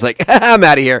burner? And I was like, I'm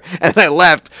out of here. And I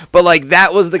left. But like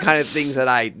that was the kind of things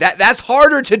that that's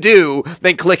harder to do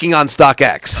than clicking on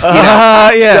StockX. You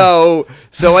know? Yeah.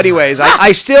 So anyways,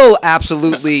 I still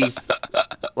absolutely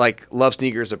like love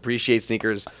sneakers, appreciate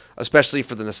sneakers, especially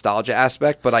for the nostalgia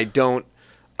aspect, but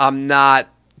I'm not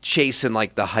chasing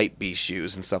like the hype beast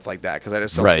shoes and stuff like that because I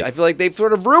just don't, Right. I feel like they've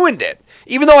sort of ruined it.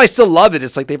 Even though I still love it,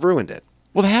 it's like they've ruined it.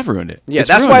 Well, they have ruined it. Yeah, It's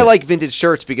that's ruined why I it. like vintage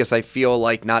shirts because I feel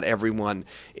like not everyone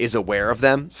is aware of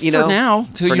them, you know? For now,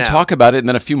 till For you now. talk about it, and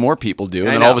then a few more people do, and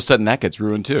I then know. all of a sudden that gets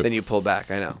ruined too. Then you pull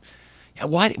back, I know. Yeah,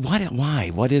 why?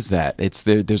 What is that? It's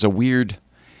there's a weird.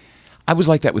 I was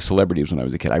like that with celebrities when I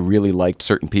was a kid. I really liked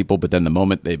certain people, but then the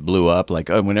moment they blew up, like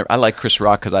whenever I like Chris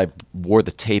Rock because I wore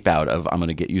the tape out of "I'm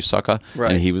Gonna Get You, Sucker,"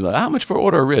 Right. and he was like, "How much for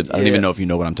order of ribs?" I don't Yeah. even know if you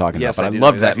know what I'm talking Yes, about, I but I do know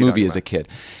loved exactly that what movie you're as a talking kid.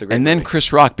 It's a great And then movie.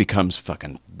 Chris Rock becomes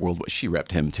fucking world. She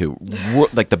repped him too,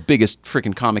 like the biggest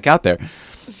freaking comic out there.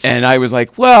 And I was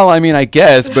like, well, I mean, I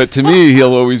guess, but to me,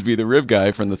 he'll always be the rib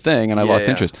guy from the thing, and I lost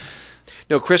Yeah. interest.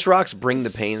 No, Chris Rock's Bring the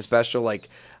Pain special, like,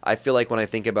 I feel like when I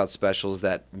think about specials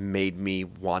that made me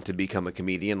want to become a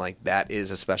comedian, like, that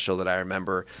is a special that I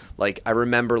remember. Like, I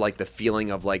remember, like, the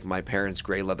feeling of, like, my parents'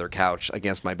 gray leather couch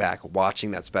against my back,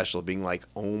 watching that special, being like,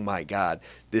 oh, my God,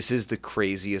 this is the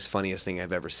craziest, funniest thing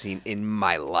I've ever seen in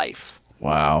my life.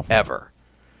 Wow. Ever.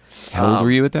 How old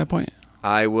were you at that point?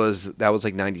 That was,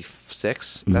 like,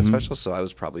 96, that special, so I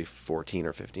was probably 14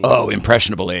 or 15. Oh,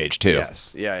 impressionable age too.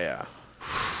 Yes. Yeah.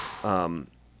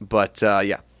 But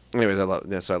yeah. Anyways,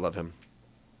 I love him.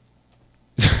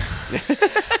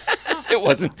 It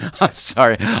wasn't. I'm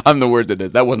sorry. I'm the word that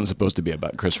is. That wasn't supposed to be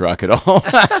about Chris Rock at all.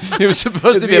 It was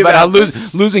supposed to be about how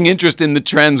losing interest in the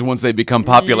trends once they become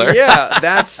popular. Yeah,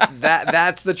 that's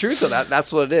the truth of that.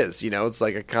 That's what it is. You know, it's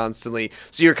like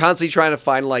so you're constantly trying to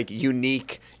find like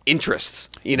unique interests.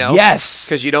 You know, Yes.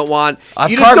 because you don't want. I've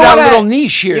you just carved don't out a wanna- little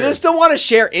niche here. You just don't want to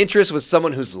share interests with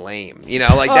someone who's lame. You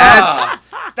know, like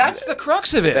That's the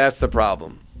crux of it. that's the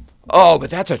problem. Oh, but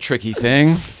that's a tricky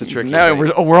thing. It's a tricky no,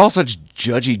 thing. we're all such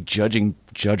judging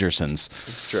judgersons.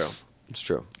 It's true. It's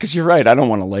true. Because you're right. I don't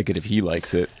want to like it if he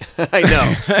likes it. I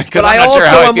know, but I'm I not also sure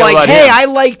how I am feel like, about hey, him. I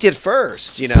liked it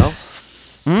first. You know.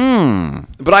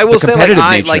 But I will say, like,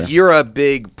 competitive nature. you're a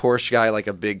big Porsche guy, like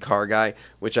a big car guy,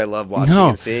 which I love watching No.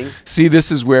 and seeing. See,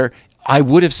 this is where I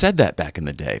would have said that back in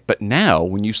the day. But now,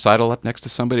 when you sidle up next to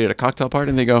somebody at a cocktail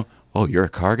party and they go, "Oh, you're a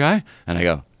car guy?" And I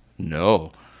go,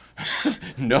 "No."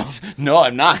 no,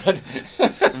 I'm not.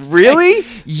 Really?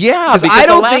 Yeah, because I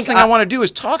don't the last think thing I want to do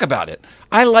is talk about it.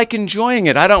 I like enjoying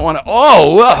it. I don't want to,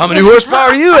 well, how many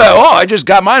horsepower do you have? Oh, I just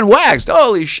got mine waxed.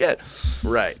 Holy shit.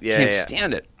 Right. Yeah. Can't yeah.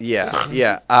 stand it.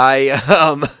 Yeah.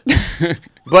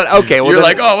 But okay. Well, You're then-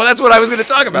 like, oh, well, that's what I was going to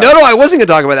talk about. No, I wasn't going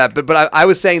to talk about that. But I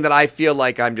was saying that I feel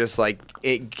like I'm just like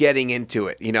getting into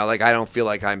it. You know, like I don't feel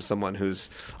like I'm someone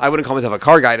I wouldn't call myself a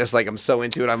car guy. Just like I'm so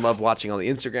into it. I love watching all the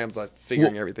Instagrams, like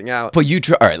figuring everything out. But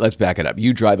all right, let's back it up.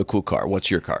 You drive a cool car.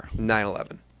 What's your car?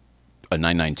 911. A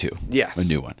 992. Yes. A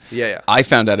new one. Yeah. I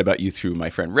found out about you through my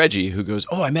friend Reggie, who goes,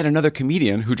 oh, I met another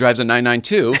comedian who drives a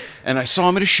 992, and I saw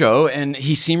him at a show, and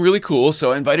he seemed really cool,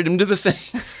 so I invited him to the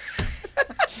thing.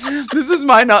 This is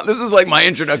like my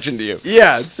introduction to you.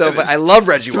 Yeah. So but I love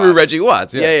Reggie Through Watts. Reggie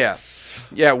Watts, yeah. Yeah.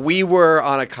 Yeah, we were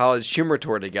on a college humor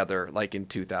tour together, like in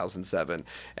 2007,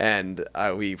 and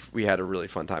we had a really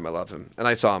fun time. I love him, and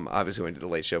I saw him obviously when he did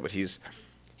the Late Show, but he's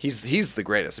the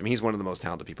greatest. I mean, he's one of the most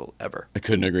talented people ever. I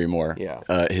couldn't agree more. Yeah.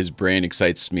 His brain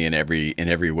excites me in every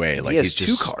way. Like He has he's two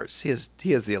just... cars. He has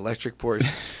the electric Porsche,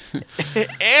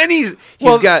 and he's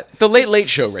Well, got the Late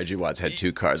Show. Reggie Watts had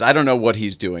two cars. I don't know what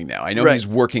he's doing now. I know Right. he's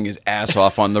working his ass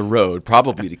off on the road,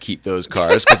 probably to keep those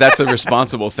cars, because that's the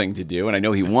responsible thing to do. And I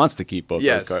know he wants to keep both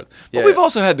Yes. those cars. But Yeah. we've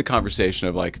also had the conversation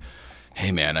of like,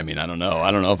 hey man, I mean, I don't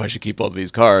know if I should keep both of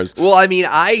these cars. Well, I mean,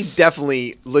 I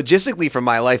definitely, logistically for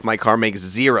my life, my car makes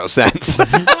 0 sense.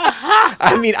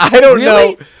 I mean, I don't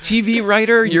know. TV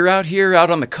writer, you're out here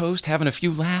out on the coast having a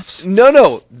few laughs.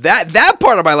 No, that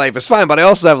part of my life is fine, but I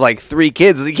also have like 3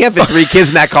 kids. You can't fit 3 kids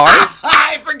in that car.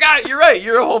 I forgot. You're right.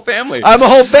 You're a whole family. I'm a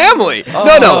whole family.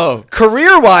 Oh. No.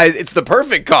 Career-wise, it's the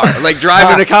perfect car. Like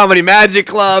driving to Comedy Magic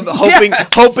Club,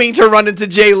 hoping to run into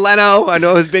Jay Leno. I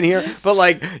know he's been here, but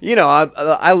like, you know,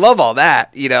 I love all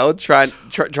that. You know, trying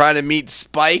to meet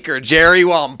Spike or Jerry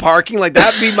while I'm parking, like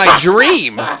that'd be my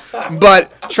dream.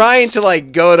 But trying to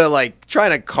like go to like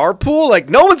trying to carpool, like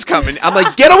no one's coming. I'm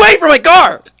like, get away from my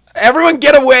car. Everyone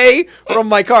get away from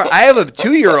my car. I have a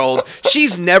 2-year-old.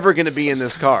 She's never going to be in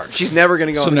this car. She's never going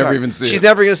to go in the car. She'll never even see it. She's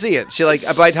never going to see it. She like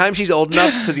by the time she's old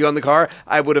enough to go in the car,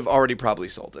 I would have already probably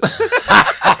sold it.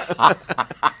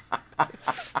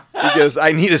 Because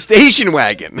I need a station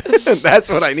wagon. That's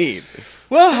what I need.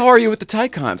 Well, how are you with the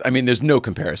Taycons? I mean, there's no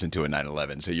comparison to a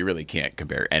 911, so you really can't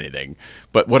compare anything.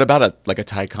 But what about a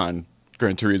Taycan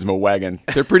Gran Turismo wagon?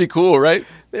 They're pretty cool, right?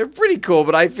 They're pretty cool,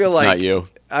 but I feel It's like not you.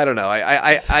 I don't know.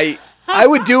 I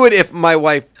would do it if my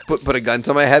wife put a gun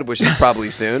to my head, which is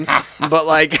probably soon. But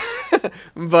like,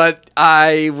 but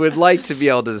I would like to be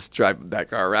able to just drive that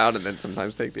car around and then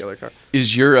sometimes take the other car.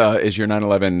 Is your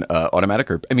 911 automatic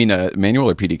or manual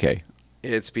or PDK?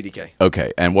 It's PDK.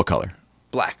 Okay, and what color?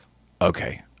 Black.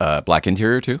 Okay, black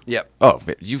interior too. Yep. Oh,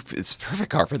 it's a perfect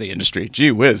car for the industry.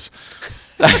 Gee whiz.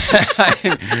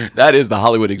 That is the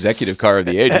Hollywood executive car of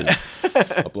the ages.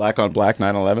 A black on black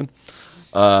 911.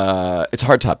 It's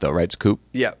hardtop though, right? It's a coupe.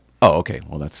 Yep. Oh, okay.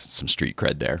 Well, that's some street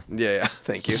cred there. Yeah.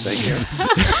 Thank you.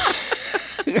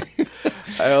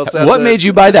 I also have What made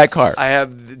you buy that car? I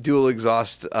have the dual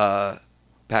exhaust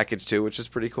package too, which is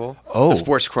pretty cool. Oh, the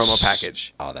sports chromo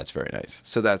package. Oh, that's very nice.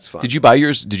 So that's fun. Did you buy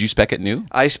yours? Did you spec it new?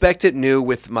 I spec'd it new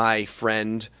with my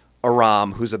friend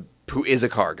Aram, who is a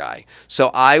car guy.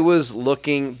 So I was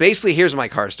looking. Basically, here's my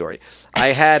car story. I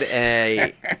had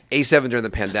a A7 during the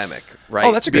pandemic, right?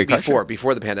 Oh, that's a great car.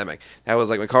 Before the pandemic. That was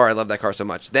like my car. I love that car so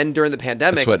much. Then during the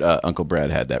pandemic, That's what Uncle Brad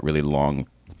had. That really long.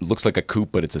 Looks like a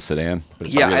coupe, but it's a sedan. But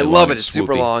it's yeah, really I long love it. and It's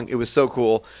super swoopy. long. It was so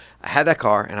cool. I had that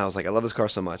car, and I was like, I love this car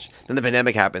so much. Then the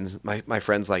pandemic happens. My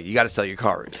friend's like, you got to sell your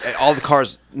car. All the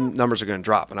cars' numbers are going to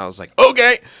drop. And I was like,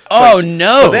 okay. Oh,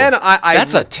 no. So then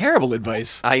That's a terrible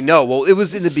advice. I know. Well, it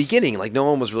was in the beginning. Like, no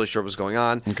one was really sure what was going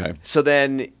on. Okay. So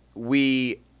then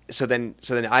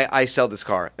I sell this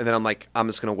car, and then I'm like, I'm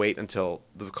just going to wait until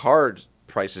the car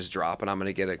prices drop, and I'm going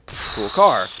to get a cool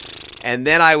car. And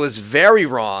then I was very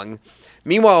wrong.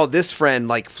 Meanwhile, this friend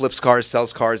like flips cars,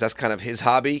 sells cars. That's kind of his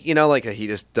hobby, you know. Like he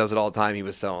just does it all the time. He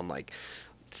was selling like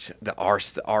the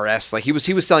RS. Like he was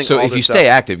selling. So all if this you stuff. stay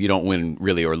active, you don't win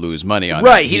really or lose money on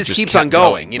Right, that. he just keeps kept on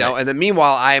going, you know. right. And then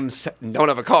meanwhile, don't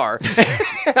have a car.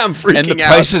 I'm freaking And the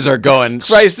out. prices are going.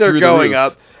 Prices are through the going roof.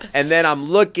 up, and then I'm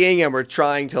looking, and we're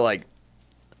trying to like,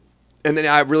 and then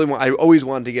I always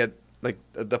wanted to get like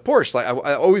the Porsche. Like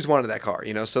I always wanted that car,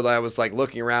 you know. So I was like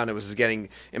looking around, it was just getting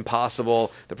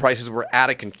impossible. The prices were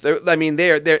out of control. I mean,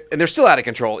 they're still out of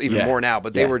control, even more now.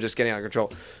 But they were just getting out of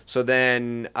control. So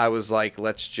then I was like,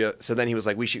 So then he was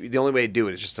like, the only way to do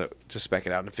it is just to spec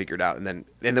it out and figure it out. And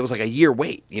there was like a year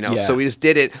wait, you know. Yeah. So we just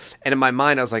did it. And in my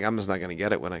mind, I was like, I'm just not going to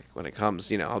get it when it comes.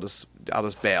 You know, I'll just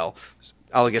bail.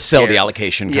 I'll get Sell scared. the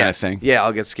allocation kind of thing. Yeah,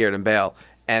 I'll get scared and bail.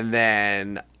 And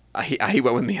then he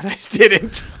went with me, and I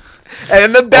didn't.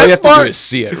 And the best All you have part to do is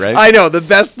see it, right? I know. The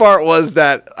best part was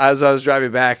that as I was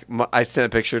driving back, I sent a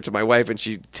picture to my wife, and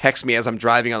she texts me as I'm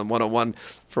driving on 101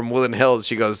 from Woodland Hills.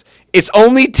 She goes, "It's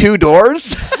only 2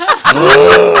 doors."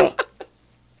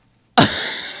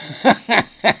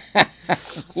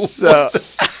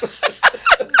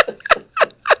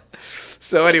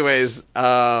 So anyways,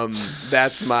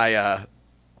 that's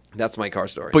my car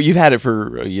story. But you've had it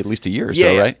for at least a year or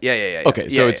so, right? Yeah. Okay,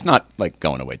 so Yeah, it's not like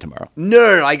going away tomorrow.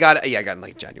 No, I got it. Yeah, I got it in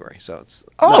like January. So it's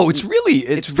It's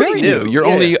very pretty new. new. You're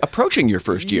Yeah. only approaching your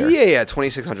first year. Yeah,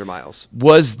 2,600 miles.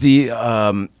 Was the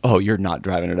you're not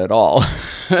driving it at all.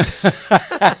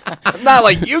 I'm not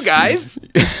like you guys.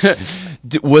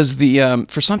 Was the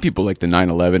for some people like the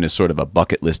 9/11 is sort of a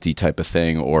bucket listy type of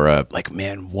thing, or a like,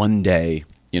 man, one day,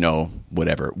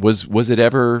 whatever. Was it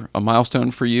ever a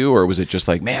milestone for you, or was it just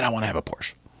like, man, I want to have a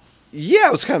Porsche? Yeah,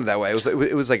 it was kind of that way.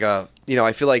 It was like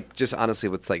I feel like just honestly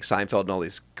with like Seinfeld and all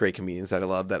these great comedians that I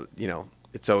love that,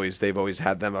 they've always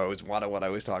had them. I always wanted what I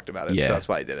always talked about it. Yeah. So that's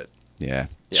why I did it. Yeah.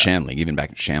 Shanling, even back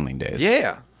in Shanling days.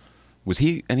 Yeah. Was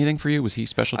he anything for you? Was he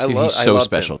special to you? I He's so loved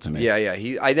special him. to me.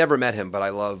 Yeah. I never met him, but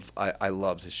I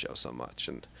loved his show so much,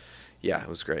 and yeah, it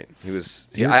was great.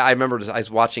 I remember I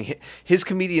was watching his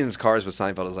Comedians Cars with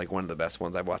Seinfeld is like one of the best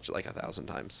ones. I've watched it like 1,000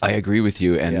 times. I agree with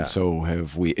you, and so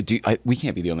have we. We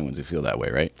can't be the only ones who feel that way,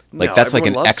 right? No, Like that's like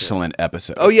everyone an loves excellent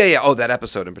episode. Oh yeah. Oh, that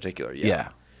episode in particular. Yeah.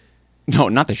 No,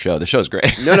 not the show. The show's great.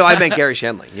 No, I meant Gary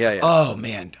Shandling. Yeah. Oh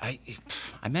man, I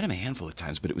met him a handful of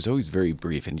times, but it was always very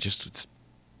brief, and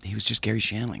he was just Gary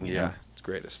Shandling. Yeah, it's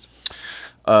greatest.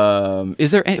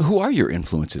 Who are your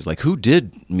influences? Like, who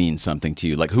did mean something to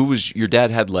you? Like, who was your dad?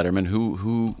 Had Letterman?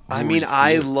 Who I mean,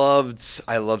 I loved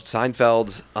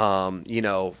Seinfeld.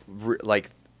 Like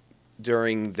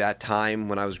during that time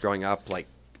when I was growing up, like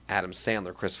Adam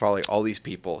Sandler, Chris Farley, all these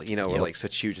people, were like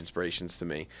such huge inspirations to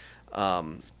me.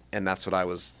 And that's what I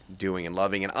was doing and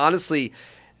loving. And honestly,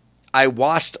 I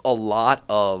watched a lot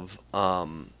of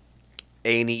A&E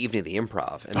Evening at the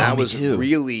Improv, and that was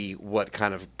really what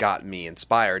kind of got me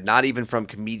inspired. Not even from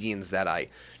comedians that I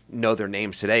know their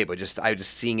names today, but I was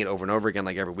just seeing it over and over again,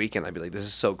 like every weekend. I'd be like, "This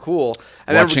is so cool."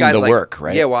 I watching guys the like, work,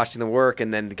 right? Yeah, watching the work,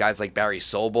 and then the guys like Barry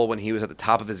Sobel when he was at the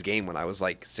top of his game when I was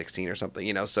like 16 or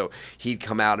something. So he'd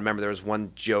come out. I remember there was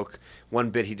one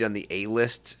bit he did on the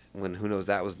A-List when who knows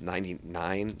that was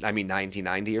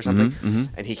 1990 or something,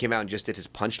 and he came out and just did his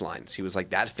punchlines. He was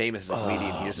like that famous as a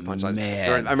comedian. He just did punchlines. Man.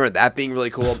 I remember that being really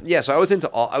cool. Yeah, so I was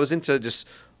into just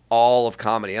all of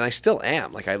comedy, and I still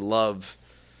am. Like I love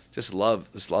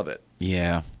it.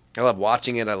 Yeah. I love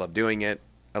watching it. I love doing it.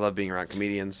 I love being around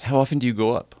comedians. How often do you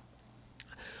go up?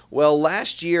 Well,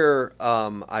 last year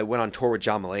I went on tour with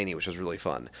John Mulaney, which was really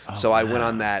fun. I went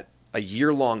on a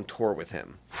year-long tour with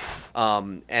him.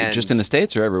 And Just in the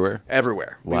States or everywhere?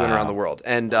 Everywhere. Wow. We went around the world.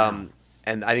 And I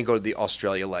didn't go to the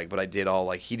Australia leg, but I did all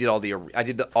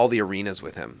the arenas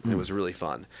with him. It was really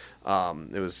fun.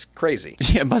 It was crazy.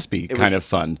 Yeah, it must be kind of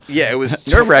fun. Yeah, it was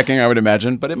nerve-wracking, I would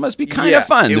imagine, but it must be kind of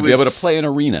fun to be able to play an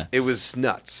arena. It was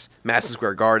nuts. Madison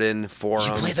Square Garden, Forum.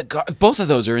 You play both of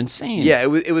those are insane. Yeah,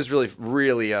 it was really,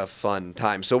 really a fun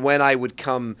time. So when I would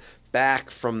come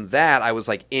back from that, I was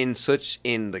like in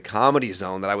the comedy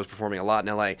zone that I was performing a lot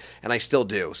in LA, and I still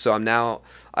do. So I'm now,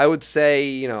 I would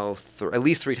say, at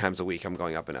least 3 times a week I'm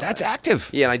going up in LA. That's active.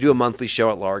 Yeah, and I do a monthly show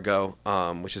at Largo,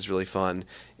 which is really fun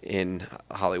in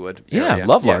Hollywood. Yeah,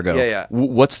 love Largo. Yeah.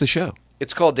 What's the show?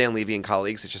 It's called Dan Levy and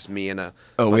Colleagues. It's just me and a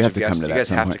we bunch have of to guests. come to that. You guys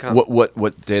have to come.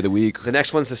 What day of the week? The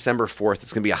next one's December 4th.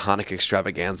 It's going to be a Hanukkah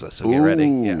extravaganza, so get ready.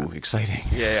 Yeah. Exciting.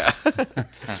 Yeah.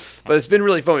 But it's been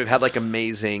really fun. We've had like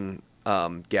amazing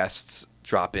guests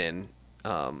drop in.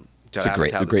 It's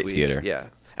a great theater. Yeah.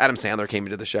 Adam Sandler came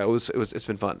into the show. It's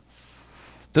been fun.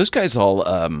 Those guys all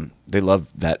they love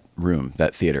that room,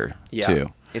 that theater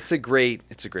too. It's a great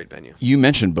venue. You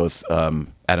mentioned both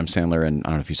Adam Sandler and I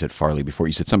don't know if you said Farley before.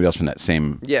 You said somebody else from that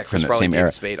same Chris Farley,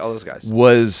 David Spade, all those guys.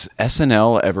 Was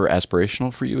SNL ever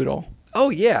aspirational for you at all? Oh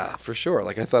yeah, for sure.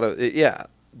 Like I thought, yeah,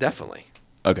 definitely.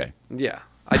 Okay. Yeah.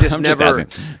 I just never.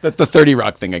 That's the 30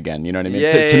 Rock thing again. You know what I mean?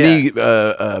 Yeah, to me,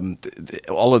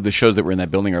 all of the shows that were in that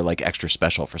building are like extra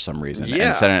special for some reason. Yeah.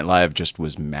 And Saturday Night Live just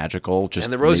was magical. And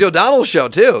the Rosie O'Donnell show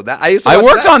too. I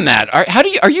worked on that.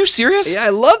 Are you serious? Yeah, I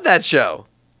love that show.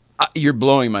 You're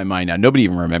blowing my mind now. Nobody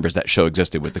even remembers that show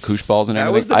existed with the koosh balls and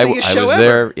everything. That was the biggest show I was ever.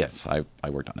 there. Yes, I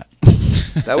worked on that.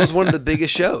 That was one of the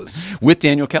biggest shows. With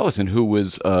Daniel Kellison, who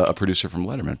was a producer from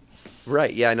Letterman.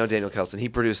 Right. Yeah, I know Daniel Kellison. He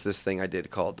produced this thing I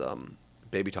did called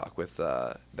Baby Talk with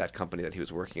that company that he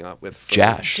was working on with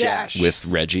Jash. With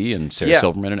Reggie and Sarah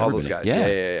Silverman and all everybody. those guys.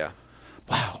 Yeah.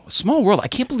 Wow, small world. I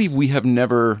can't believe we have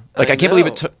never I can't believe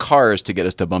it took cars to get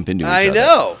us to bump into each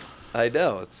other. I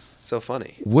know. It's so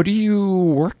funny. What are you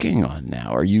working on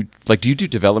now? Are you do you do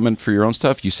development for your own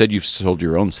stuff? You said you've sold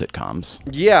your own sitcoms.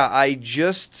 Yeah, I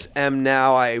just am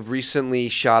now. I recently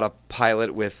shot a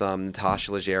pilot with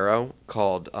Natasha Leggero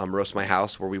called Roast My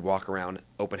House, where we walk around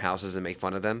open houses and make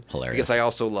fun of them. Hilarious. Because I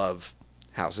also love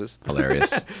houses.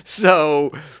 Hilarious.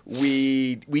 So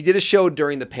we did a show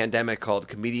during the pandemic called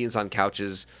Comedians on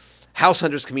Couches, House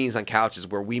Hunters Comedians on Couches,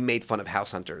 where we made fun of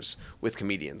house hunters with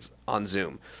comedians on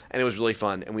Zoom, and it was really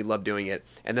fun, and we loved doing it.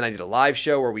 And then I did a live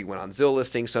show where we went on Zillow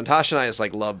listings. So Natasha and I just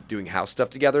like love doing house stuff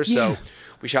together. So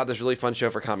we shot this really fun show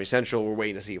for Comedy Central. We're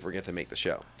waiting to see if we're going to make the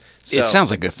show. So, it sounds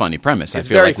like a funny premise. it's I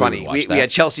feel very like funny. We We had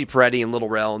Chelsea Peretti and Little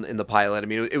Rel in the pilot. I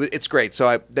mean, it's great.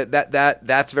 So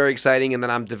that's very exciting. And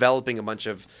then I'm developing a bunch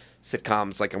of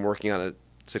sitcoms. Like I'm working on a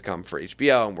sitcom for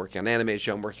HBO. I'm working on an animated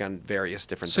show. I'm working on various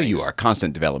different things. So you are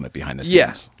constant development behind the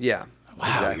scenes. Yeah. Wow,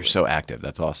 exactly. you're so active.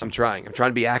 That's awesome. I'm trying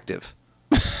to be active.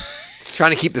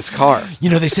 Trying to keep this car. You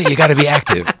know, they say you got to be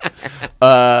active.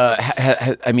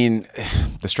 I mean,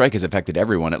 the strike has affected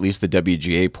everyone. At least the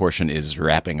WGA portion is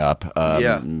wrapping up.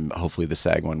 Hopefully the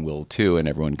SAG one will too, and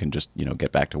everyone can just,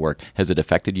 get back to work. Has it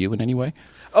affected you in any way?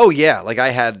 Oh, yeah. Like I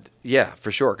had, for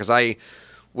sure. Because I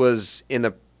was in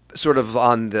the sort of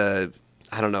on the,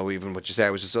 I don't know even what you say. I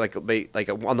was just like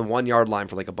on the 1 yard line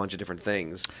for like a bunch of different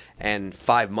things. And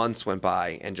 5 months went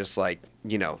by and just like,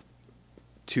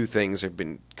 two things have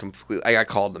been completely. I got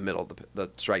called in the middle of the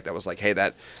strike. That was like, hey,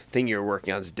 that thing you were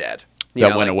working on is dead.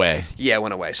 That went away. Yeah, it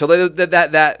went away. So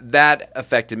that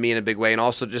affected me in a big way, and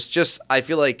also just I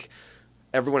feel like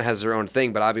everyone has their own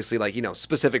thing, but obviously like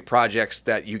specific projects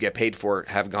that you get paid for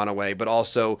have gone away, but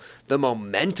also the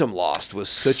momentum lost was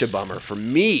such a bummer for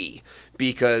me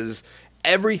because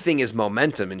everything is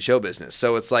momentum in show business.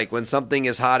 So it's like when something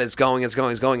is hot, it's going.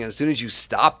 And as soon as you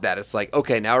stop that, it's like,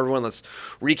 okay, now everyone, let's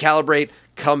recalibrate,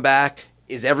 come back.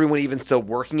 Is everyone even still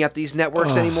working at these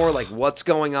networks anymore? Like what's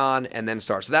going on? And then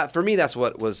start. So that for me, that's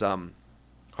what was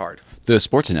hard. The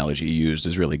sports analogy you used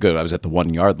is really good. I was at the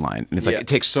 1 yard line, and it's like it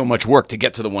takes so much work to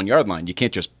get to the 1 yard line. You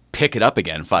can't just pick it up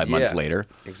again 5 months later.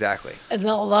 Exactly. And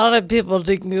a lot of people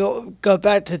didn't go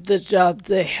back to the job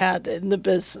they had in the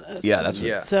business. Yeah,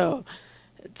 that's so.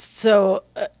 It's so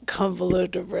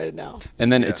convoluted right now.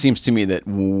 And then it seems to me that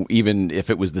even if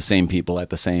it was the same people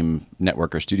at the same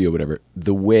network or studio, whatever,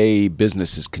 the way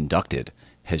business is conducted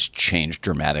has changed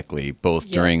dramatically, both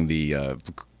during the,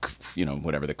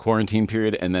 the quarantine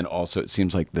period, and then also it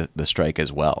seems like the strike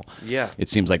as well. Yeah. It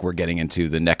seems like we're getting into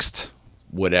the next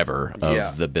whatever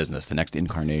of the business, the next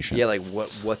incarnation. Yeah, like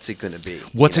what's it going to be?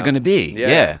 What's it going to be?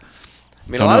 Yeah. I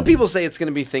mean, a lot of people say it's going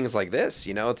to be things like this.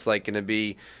 It's like going to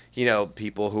be,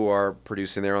 people who are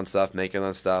producing their own stuff, making their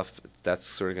own stuff. That's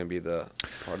sort of going to be the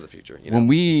part of the future. When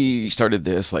we started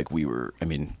this,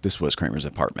 this was Kramer's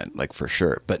apartment, like for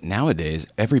sure. But nowadays,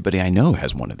 everybody I know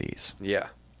has one of these. Yeah.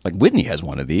 Like Whitney has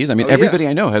one of these. I mean, everybody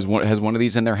I know has one of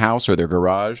these in their house or their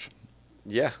garage.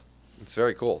 Yeah. It's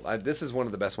very cool. This is one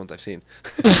of the best ones I've seen.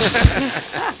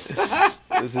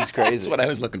 This is crazy. That's what I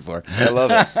was looking for. I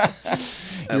love it.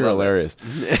 You're hilarious.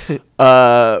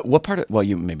 What part of? Well,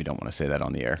 you maybe don't want to say that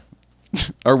on the air.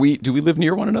 Do we live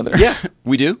near one another? Yeah.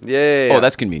 We do? Yeah. Oh,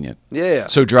 that's convenient. Yeah.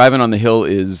 So driving on the hill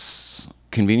is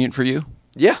convenient for you?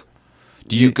 Yeah.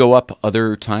 Do you go up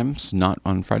other times, not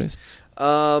on Fridays?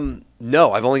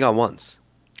 No, I've only gone once.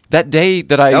 That day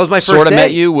that was my first sort of day.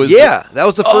 met you was... Yeah, that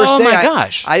was the first day. Oh, my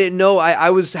gosh. I didn't know.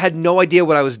 I had no idea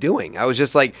what I was doing. I was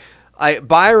just like...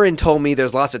 Byron told me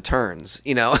there's lots of turns,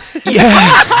 Yeah.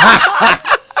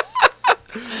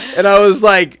 And I was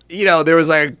like, there was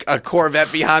like a Corvette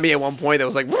behind me at one point that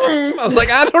was like, vroom. I was like,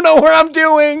 I don't know what I'm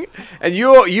doing. And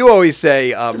you always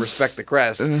say, respect the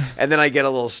crest. And then I get a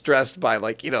little stressed by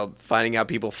like, finding out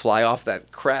people fly off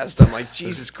that crest. I'm like,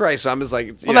 Jesus Christ. So I'm just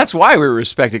like, well, that's why we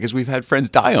respect it, because we've had friends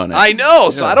die on it. I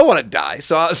know. So I don't want to die.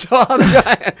 So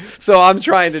I'm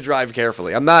trying to drive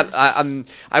carefully. I'm not, I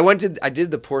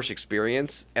did the Porsche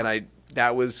experience and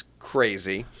that was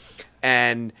crazy.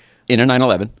 And in a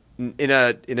 911. In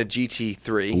a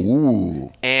GT3.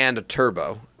 Ooh. And a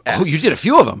Turbo S. Oh, you did a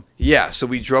few of them. Yeah, so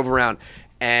we drove around,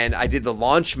 and I did the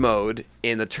launch mode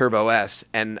in the Turbo S,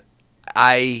 and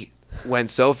I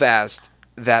went so fast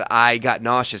that I got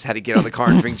nauseous, had to get out of the car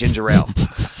and drink ginger ale.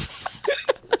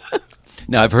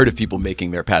 Now, I've heard of people making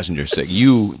their passengers sick.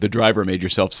 You, the driver, made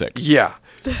yourself sick. Yeah.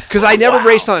 Because I never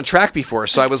raced on a track before,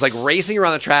 so I was like racing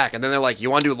around the track, and then they're like,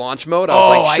 "You want to do launch mode?" I was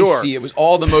like, "Sure." I see. It was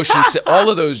all the motion, all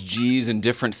of those G's and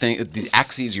different things, the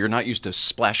axes. You're not used to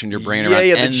splashing your brain around.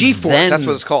 Yeah, the G-force. That's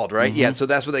what it's called, right? Mm-hmm. Yeah. So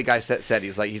that's what the guy said.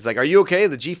 He's like, "Are you okay?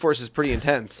 The G-force is pretty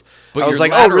intense." But I was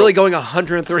like, "Oh, really? Going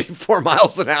 134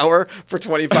 miles an hour for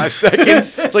 25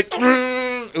 seconds?" It's like,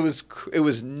 it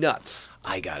was nuts.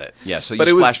 I got it. Yeah. So you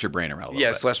splashed your brain around a little bit.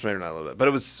 Yeah, splashed my brain around a little bit, but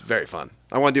it was very fun.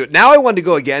 I want to do it now. I want to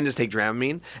go again, just take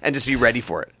Dramamine and just be ready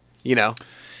for it. Yeah,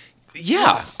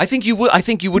 I think you would. I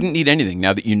think you wouldn't need anything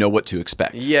now that you know what to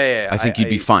expect. Yeah. I think you'd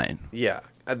be fine. Yeah,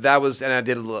 that was, and I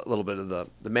did a little bit of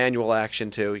the manual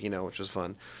action too, which was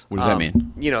fun. What does that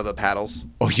mean? The paddles.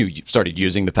 Oh, you started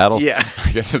using the paddle? Yeah.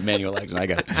 I got the manual action. I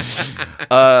got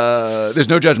it. There's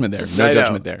no judgment there. No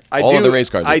judgment there. All of the race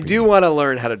cars. I do want to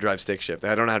learn how to drive stick shift.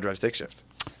 I don't know how to drive stick shift.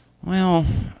 Well,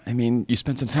 I mean, you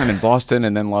spent some time in Boston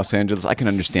and then Los Angeles. I can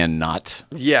understand not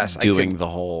doing the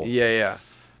whole. Yeah.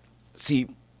 See,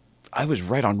 I was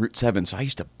right on Route 7, so I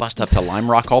used to bust up to Lime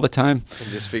Rock all the time.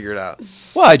 And just figure it out.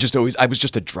 Well, I was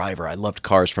just a driver. I loved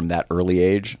cars from that early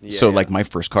age. Yeah, so, like, my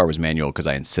first car was manual because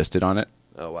I insisted on it.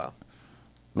 Oh, wow.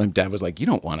 My dad was like, you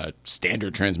don't want a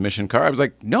standard transmission car. I was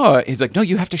like, no. He's like, no,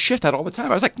 you have to shift that all the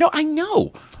time. I was like, no, I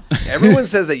know. Everyone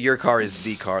says that your car is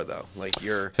the car, though. Like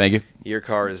Thank you. Your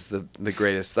car is the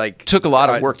greatest. Like took a lot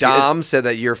of work. Dom said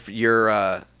that your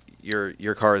car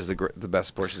is the best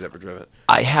sport she's ever driven.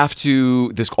 I have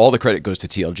to. All the credit goes to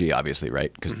TLG, obviously,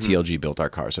 right? Because TLG built our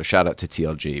car. So shout out to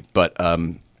TLG. But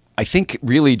I think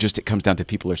really just it comes down to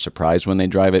people are surprised when they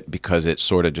drive it because it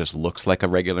sort of just looks like a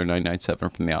regular 997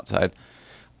 from the outside.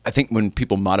 I think when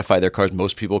people modify their cars,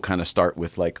 most people kind of start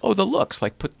with like, oh, the looks,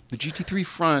 like put the GT3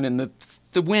 front and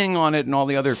the wing on it and all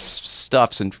the other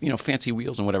stuffs and fancy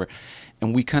wheels and whatever.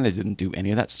 And we kind of didn't do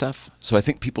any of that stuff. So I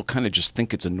think people kind of just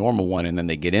think it's a normal one and then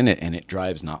they get in it and it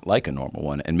drives not like a normal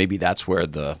one. And maybe that's where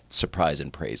the surprise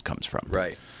and praise comes from.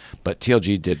 Right. But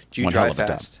TLG did Do you one hell drive of a job.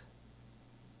 fast?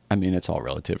 I mean, it's all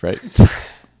relative, right?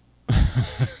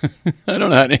 I don't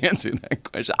know how to answer that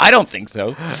question. I don't think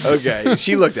so. Okay,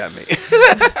 she looked at me.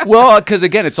 Well, because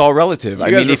again, it's all relative. You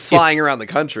guys were flying around the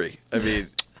country. I mean,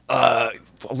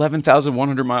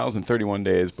 11,100 miles in 31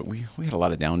 days, but we had a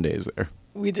lot of down days there.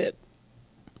 We did.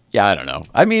 Yeah, I don't know.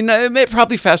 I mean,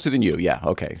 probably faster than you. Yeah,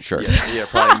 okay, sure. Yeah,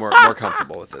 probably more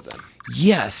comfortable with it then.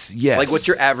 Yes. Like, what's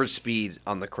your average speed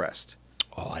on the crest?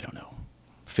 Oh, I don't know.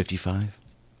 55?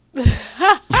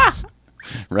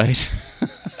 Right?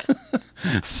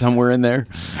 Somewhere in there.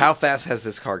 How fast has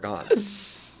this car gone?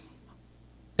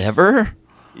 Ever?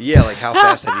 Yeah, like how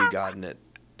fast have you gotten it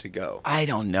to go? I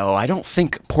don't know. I don't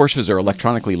think Porsches are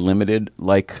electronically limited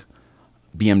like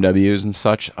BMWs and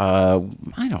such. I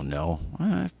don't know.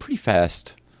 Pretty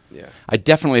fast. Yeah. I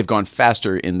definitely have gone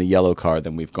faster in the yellow car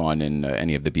than we've gone in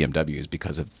any of the BMWs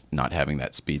because of not having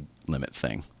that speed limit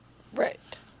thing. Right.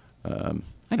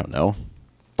 I don't know.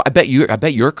 I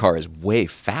bet your car is way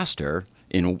faster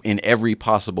in every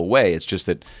possible way. It's just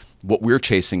that what we're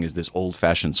chasing is this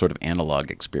old-fashioned sort of analog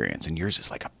experience, and yours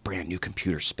is like a brand new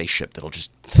computer spaceship that'll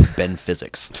just bend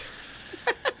physics.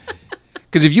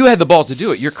 Because if you had the balls to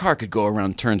do it, your car could go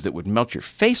around turns that would melt your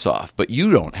face off, but you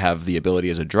don't have the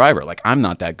ability as a driver. Like, I'm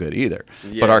not that good either.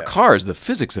 Yeah. But our cars, the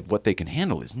physics of what they can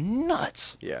handle is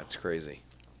nuts. Yeah, it's crazy.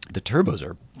 The turbos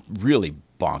are really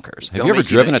bonkers. Have Don't you ever make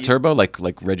you driven that a turbo,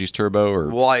 like Reggie's turbo? Or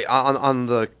Well, on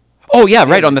the... Oh, yeah,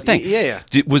 right, on the thing. Yeah.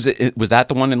 Was that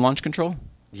the one in launch control?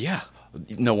 Yeah.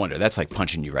 No wonder. That's like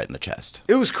punching you right in the chest.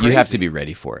 It was crazy. You have to be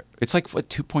ready for it. It's like,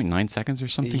 2.9 seconds or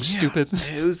something stupid?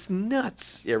 It was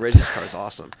nuts. Yeah, Reggie's car is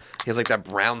awesome. He has like that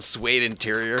brown suede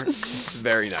interior. It's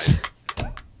very nice.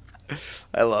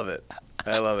 I love it.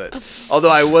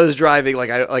 Although I was driving,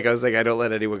 I was like, I don't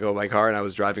let anyone go in my car, and I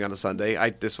was driving on a Sunday.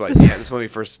 This was when we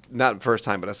first, not first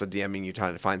time, but I was DMing you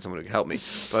trying to find someone who could help me.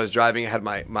 But I was driving, I had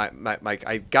my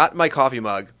I got my coffee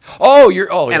mug.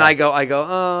 And I go,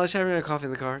 oh, should I bring my coffee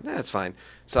in the car? Nah, it's fine.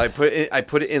 So I put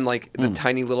it in like the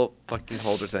tiny little fucking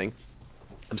holder thing.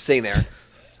 I'm sitting there.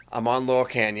 I'm on Laurel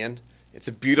Canyon. It's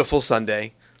a beautiful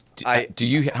Sunday.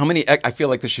 How many? I feel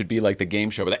like this should be like the game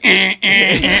show. But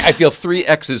I feel 3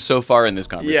 X's so far in this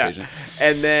conversation. Yeah,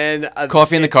 and then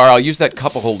coffee in the car. I'll use that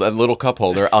little cup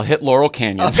holder. I'll hit Laurel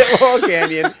Canyon. And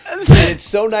it's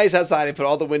so nice outside. I put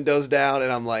all the windows down,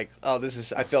 and I'm like, oh,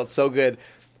 I felt so good.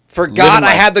 Forgot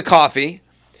I had the coffee.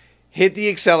 Hit the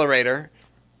accelerator.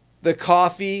 The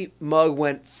coffee mug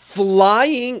went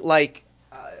flying like.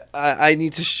 I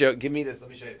need to show. Give me this. Let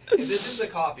me show you. This is the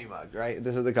coffee mug, right?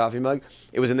 This is the coffee mug.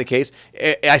 It was in the case.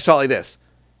 I saw it like this,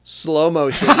 slow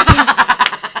motion.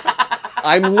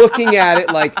 I'm looking at it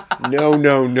like no.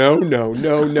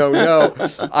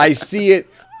 I see it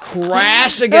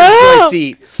crash against my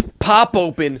seat, pop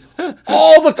open.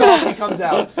 All the coffee comes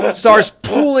out, starts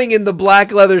pooling in the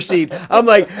black leather seat. I'm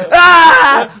like,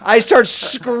 ah! I start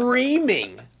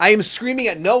screaming. I am screaming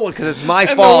at no one because it's my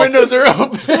fault. And the windows are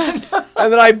open.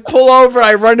 And then I pull over,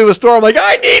 I run to a store, I'm like,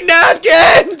 I need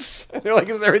napkins! And they're like,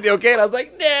 is everything okay? And I was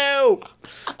like, no!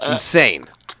 It's insane.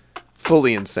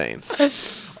 Fully insane.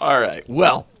 All right,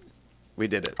 well. We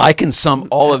did it. I can sum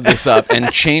all of this up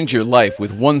and change your life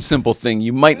with one simple thing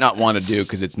you might not want to do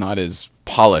because it's not as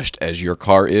polished as your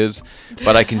car is,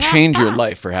 but I can change your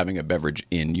life for having a beverage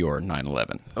in your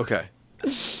 911. Okay.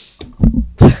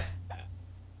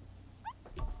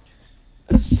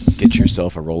 get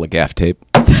yourself a roll of gaff tape,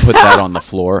 put that on the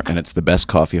floor, and it's the best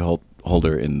coffee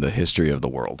holder in the history of the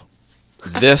world.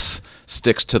 This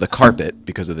sticks to the carpet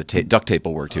because of the tape. Duct tape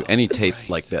will work too. Any tape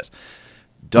like this.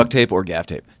 Duct tape or gaff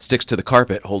tape sticks to the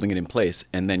carpet, holding it in place,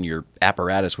 and then your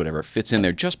apparatus, whatever, fits in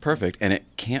there just perfect, and it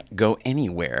can't go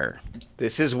anywhere.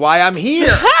 This is why I'm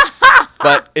here.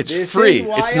 But it's This free. is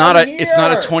why It's not I'm it's not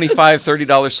a here. $25,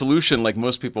 $30 solution like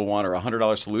most people want, or a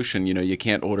 $100 solution. You know, you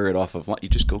can't order it off of. You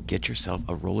just go get yourself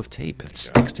a roll of tape. It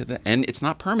sticks to the, and it's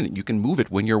not permanent. You can move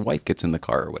it when your wife gets in the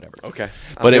car or whatever. Okay.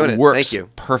 But I'm doing it it. works Thank you.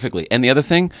 perfectly. And the other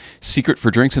thing, secret for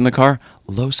drinks in the car: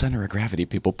 low center of gravity.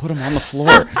 People put them on the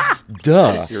floor.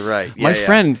 Duh. You're right. My Yeah.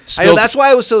 friend I spilled. know, that's why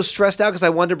I was so stressed out because I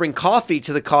wanted to bring coffee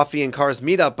to the Coffee and Cars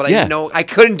meetup, but I Yeah. didn't know I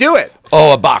couldn't do it.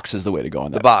 Oh, a box is the way to go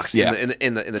on that. The box Yeah.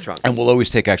 in the trunk. And we'll always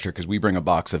take extra because we bring a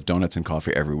box of donuts and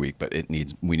coffee every week, but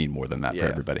we need more than that Yeah. for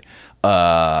everybody.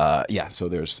 Yeah, so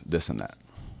there's this and that.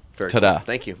 Very Ta-da. cool.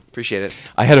 Thank you. Appreciate it.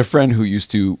 I had a friend who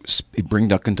used to he'd bring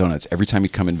Dunkin' Donuts. Every time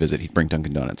he'd come and visit, he'd bring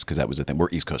Dunkin' Donuts because that was the thing. We're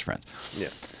East Coast friends. Yeah.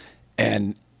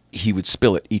 And he would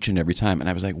spill it each and every time. And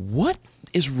I was like, what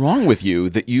is wrong with you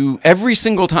that you, every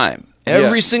single time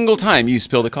you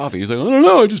spill the coffee? He's like, I don't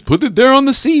know, I just put it there on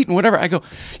the seat and whatever. I go,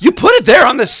 you put it there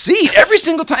on the seat every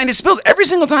single time. It spills every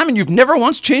single time and you've never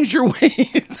once changed your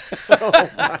ways.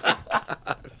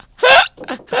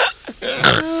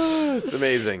 It's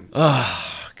amazing.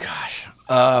 Gosh.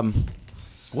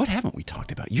 What haven't we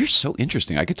talked about? You're so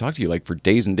interesting. I could talk to you like for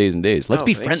days and days and days. Let's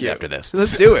be Thank friends you. after this.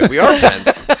 Let's do it. We are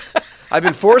friends. I've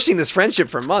been forcing this friendship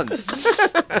for months.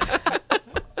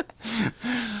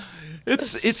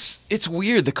 It's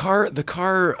weird. The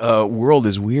car world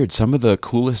is weird. Some of the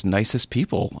coolest, nicest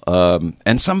people,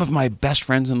 and some of my best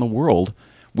friends in the world,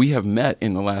 we have met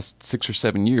in the last 6 or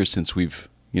 7 years since we've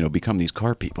become these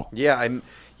car people. Yeah,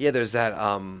 there's that.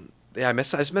 I met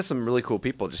some really cool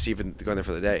people just even going there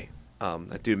for the day.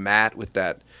 That dude Matt with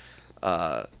that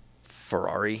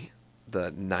Ferrari, the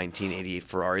 1988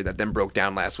 Ferrari that then broke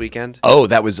down last weekend. Oh,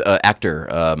 that was actor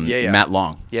Yeah. Matt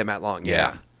Long. Yeah, Matt Long.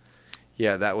 Yeah.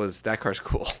 Yeah, that car's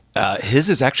cool. His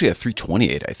is actually a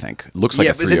 328, I think. Looks like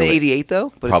a is it an 308. 88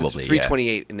 though? But Probably, it's a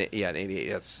 328 and an 88.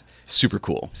 That's Super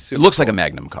cool. Super it looks like cool. a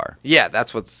Magnum car. Yeah,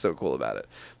 that's what's so cool about it.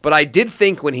 But I did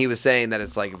think when he was saying that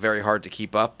it's like very hard to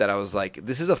keep up, that I was like,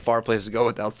 this is a far place to go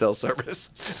without cell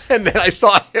service. And then I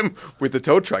saw him with the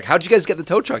tow truck. How'd you guys get the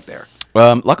tow truck there?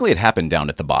 Luckily, it happened down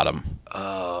at the bottom.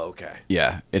 Oh, okay.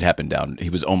 Yeah, it happened down. He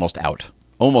was almost out.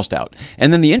 Almost out.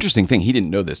 And then the interesting thing, he didn't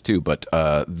know this too, but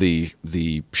the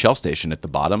Shell station at the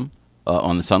bottom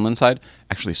on the Sunland side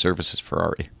actually services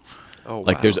Ferrari. Oh,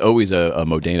 Like wow. there's always a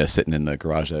Modena sitting in the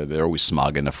garage. They're always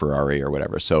smogging a Ferrari or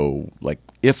whatever. So like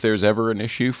if there's ever an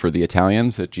issue for the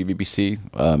Italians at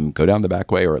GVBC, go down the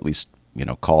back way or at least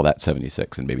call that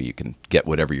 76 and maybe you can get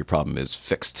whatever your problem is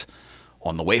fixed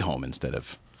on the way home instead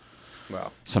of.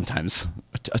 Wow. Sometimes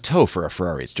a tow for a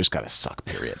Ferrari, it's just got to suck,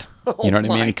 period. Oh You know what I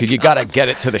my mean? Because you got to get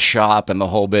it to the shop and the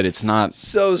whole bit. It's not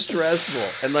So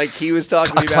stressful. And like he was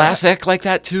talking to a me about classic like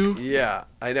that, too. Yeah,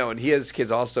 I know. And he has kids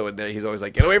also, and he's always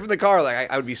like, get away from the car. Like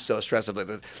I would be so stressed if like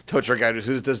the tow truck guy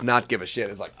who does not give a shit.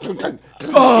 It's like, you're like,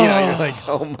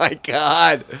 oh my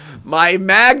God, my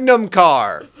Magnum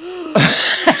car.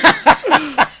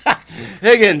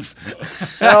 Higgins,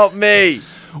 Help me.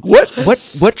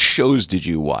 what shows did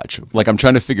you watch? Like I'm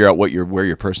trying to figure out where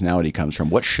your personality comes from.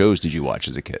 What shows did you watch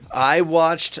as a kid? I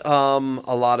watched a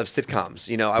lot of sitcoms.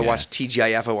 I watched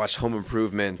TGIF. I watched Home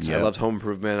Improvement. Yeah. I loved Home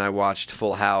Improvement. I watched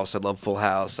Full House. I love Full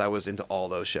House. I was into all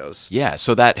those shows. Yeah,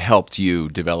 so that helped you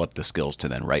develop the skills to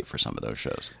then write for some of those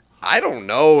shows. I don't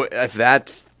know if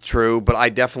that's true, but I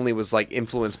definitely was like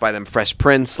influenced by them. Fresh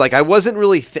Prince. Like I wasn't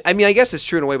really. I mean, I guess it's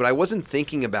true in a way, but I wasn't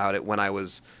thinking about it when I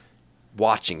was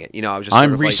watching it. I was just. I'm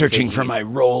sort of, like, researching taking for it. my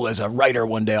role as a writer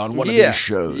one day on one of these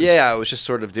shows. Yeah, I was just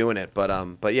sort of doing it, but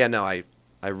yeah, no, I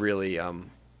really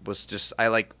was just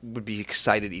would be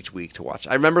excited each week to watch.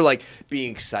 I remember like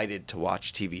being excited to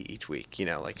watch TV each week.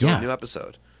 Like Yeah. a new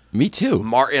episode. Me too.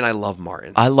 Martin, I love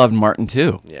Martin. I loved Martin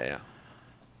too. Yeah.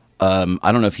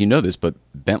 I don't know if you know this, but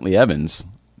Bentley Evans,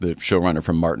 the showrunner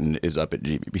from Martin, is up at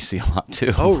GBBC a lot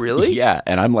too. Oh, really? Yeah,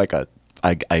 and I'm like I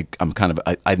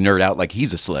nerd out like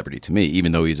he's a celebrity to me,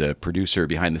 even though he's a producer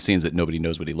behind the scenes that nobody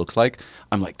knows what he looks like.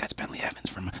 I'm like, that's Bentley Evans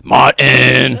from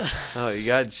Martin. Oh, you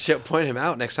got to point him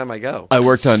out next time I go. I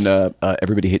worked on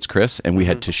Everybody Hates Chris, and we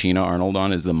had Tashina Arnold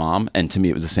on as the mom, and to me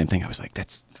it was the same thing. I was like,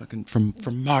 that's fucking from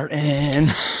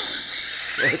Martin.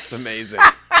 It's amazing.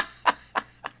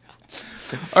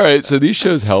 All right, so these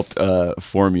shows helped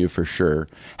form you for sure.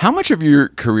 How much of your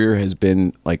career has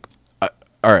been like,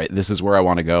 all right, this is where I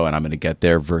want to go and I'm going to get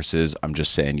there versus I'm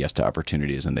just saying yes to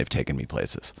opportunities and they've taken me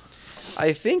places?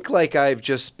 I think like I've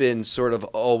just been sort of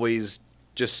always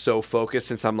just so focused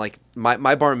since I'm like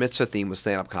my bar mitzvah theme was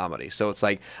stand-up comedy. So it's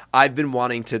like I've been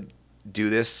wanting to do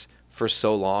this for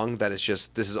so long that it's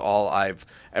just this is all I've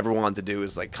ever wanted to do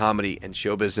is like comedy and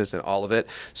show business and all of it.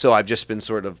 So I've just been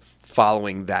sort of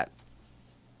following that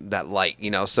light,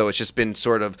 you know. So it's just been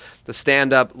sort of the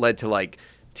stand-up led to like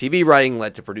TV writing,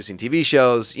 led to producing TV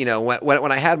shows. You know,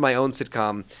 when I had my own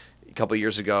sitcom a couple of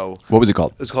years ago. What was it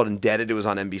called? It was called Indebted. It was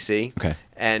on NBC. Okay.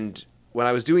 And when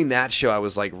I was doing that show, I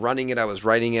was like running it, I was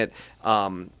writing it,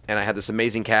 and I had this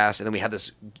amazing cast, and then we had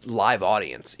this live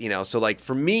audience, you know. So like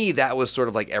for me, that was sort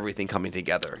of like everything coming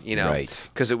together, you know, Right.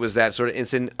 because it was that sort of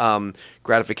instant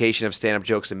gratification of stand-up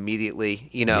jokes immediately,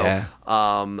 you know. Yeah.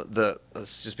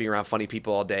 Just being around funny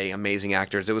people all day, amazing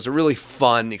actors. It was a really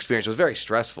fun experience. It was very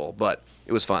stressful, but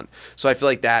it was fun. So I feel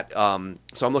like that.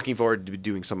 So I'm looking forward to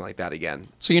doing something like that again.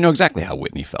 So you know exactly how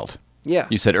Whitney felt. Yeah.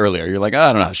 You said earlier, you're like, oh,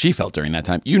 I don't know how she felt during that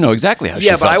time. You know exactly how she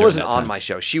Yeah, felt. but I during wasn't that on time. my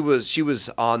show. She was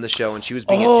on the show, and she was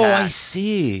being Oh, attacked. I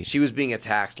see. She was being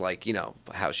attacked, like, you know,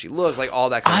 how she looked, like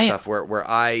all that kind of stuff. Where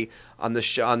I on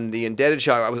the Indebted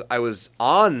show, I was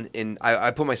on in I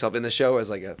put myself in the show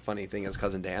as like a funny thing as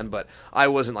Cousin Dan, but I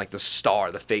wasn't like the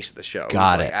star, the face of the show.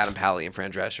 Got was it. like Adam Pally and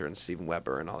Fran Drescher and Steven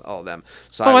Weber and all of them.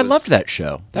 So I loved that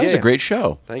show. That was a Yeah. great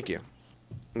show. Thank you.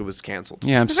 It was canceled.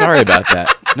 Yeah, I'm sorry about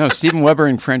that. No, Steven Weber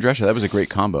and Fran Drescher, that was a great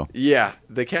combo. Yeah,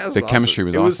 the cast. The was chemistry awesome.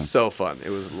 was It was awesome. so fun. It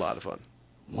was a lot of fun.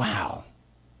 Wow.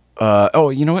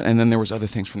 You know what? And then there was other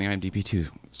things from the IMDb too.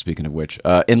 Speaking of which,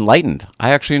 Enlightened.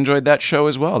 I actually enjoyed that show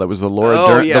as well. That was the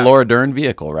Laura Dern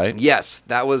vehicle, right? Yes,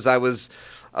 I was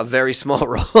a very small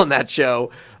role in that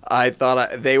show. I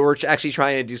thought they were actually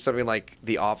trying to do something like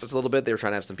The Office a little bit. They were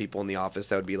trying to have some people in the office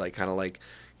that would be like kind of like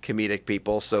comedic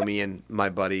people. So me and my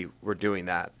buddy were doing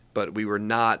that, but we were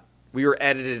not. We were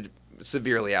edited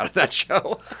severely out of that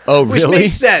show. Oh, Which really?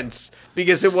 makes sense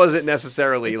because it wasn't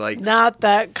necessarily like Not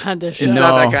that kind of show. it's No.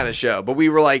 not that kind of show. But we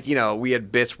were like, you know, we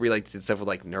had bits where we like did stuff with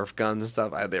like Nerf guns and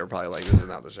stuff. They were probably like, this is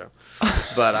not the show.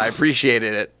 But I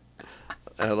appreciated it.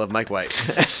 I love Mike White.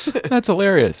 That's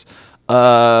hilarious.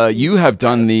 You have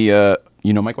done the,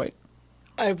 you know Mike White?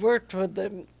 I worked with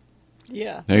them.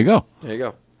 Yeah. There you go. There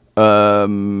you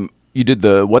go. You did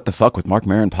the What the Fuck with Mark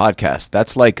Maron podcast.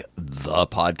 That's like the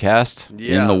podcast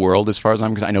Yeah. in the world as far as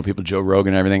I'm concerned. I know people, Joe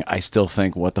Rogan and everything. I still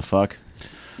think, what the fuck?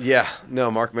 Yeah, no,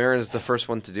 Mark Maron is the first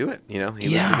one to do it. You know, he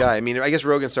was Yeah. the guy. I mean, I guess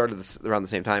Rogan started this around the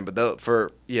same time, but that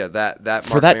For Mark that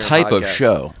Maron type of podcast-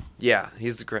 show. Yeah,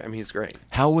 he's great. I mean, he's great.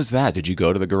 How was that? Did you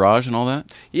go to the garage and all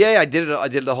that? Yeah, I did it. I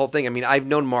did the whole thing. I mean, I've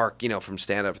known Mark, you know, from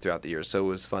stand up throughout the years, so it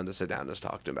was fun to sit down and just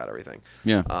talk to him about everything.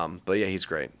 Yeah. But yeah, he's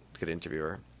great. Good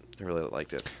interviewer. I really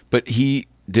liked it. But he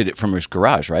did it from his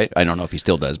garage, right? I don't know if he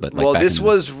still does, but like Well, back this in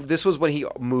was when he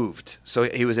moved, so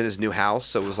he was in his new house,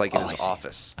 so it was like in Oh, I his see.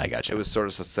 office. I gotcha. It was sort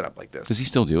of set up like this. Does he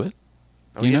still do it?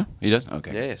 Oh, Do you yeah. know? He does?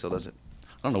 Okay. Yeah, he still does it.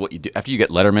 I don't know what you do. After you get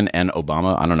Letterman and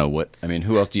Obama, I don't know what. I mean,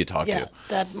 who else do you talk Yeah, to?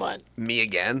 that one. Me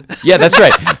again. Yeah, that's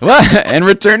right. Well, and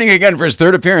returning again for his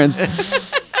third appearance.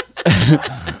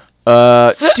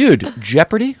 Dude,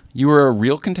 Jeopardy? You were a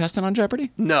real contestant on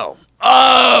Jeopardy? No.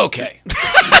 Oh, okay.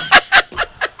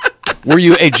 Were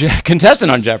you a contestant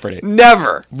on Jeopardy?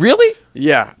 Never. Really?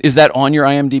 Yeah. Is that on your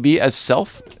IMDb as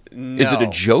self? Is it a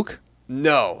No. joke?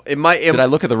 No. It might. Did I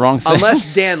look at the wrong thing? Unless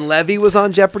Dan Levy was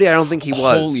on Jeopardy, I don't think he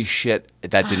was. Holy shit.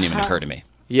 That didn't even occur to me.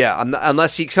 Yeah,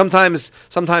 unless he sometimes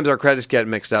our credits get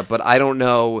mixed up, but I don't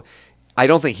know. I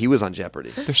don't think he was on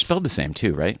Jeopardy. They're spelled the same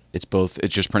too, right? It's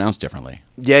just pronounced differently.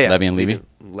 Yeah. Levy and Levy?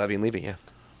 Levy and Levy, yeah.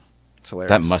 It's hilarious.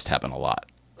 That must happen a lot.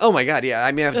 Oh my god, yeah.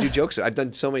 I mean, I do jokes. I've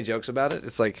done so many jokes about it.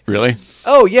 It's like, Really?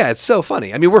 oh yeah, it's so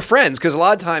funny. I mean, we're friends because a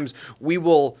lot of times we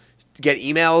will get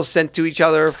emails sent to each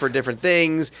other for different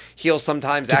things. He'll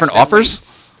sometimes Different accidentally- offers?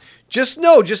 just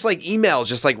like emails,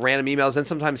 just like random emails. And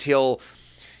sometimes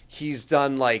he's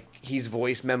done like he's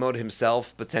voice memoed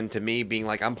himself, but sent to me being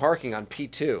like, I'm parking on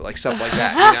P2, like stuff like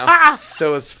that, you know?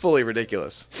 So it's fully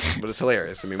ridiculous, but it's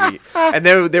hilarious. I mean, and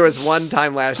there was one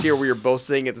time last year we were both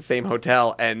staying at the same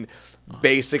hotel, and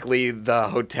basically the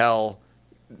hotel,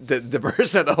 the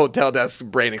person at the hotel desk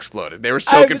brain exploded. They were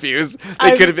so confused.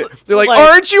 They could have been, they're like,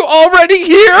 aren't you already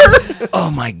here?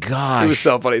 Oh my gosh. It was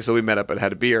so funny. So we met up and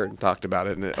had a beer and talked about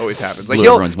it, and it always happens. Like Blew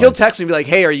he'll everyone's mind. text me and be like,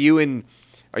 "Hey, are you in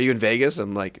Vegas?"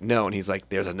 I'm like, "No," and he's like,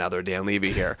 "There's another Dan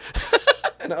Levy here."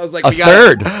 And I was like, A "We got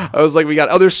third. I was like, "We got."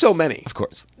 Oh, there's so many. Of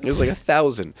course. It was like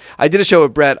 1,000. I did a show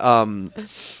with Brett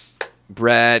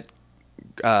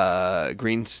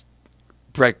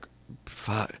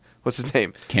fuck, what's his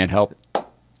name? Can't help.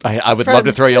 I would love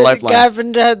to throw you a lifeline.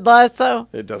 Gavin Ted Lasso.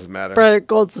 It doesn't matter. Brett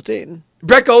Goldstein.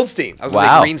 Brett Goldstein. I was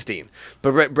Wow. like Greenstein.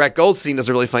 But Brett Goldstein does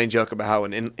a really funny joke about how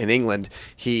in England,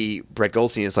 Brett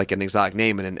Goldstein is like an exotic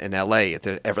name, and in L.A.,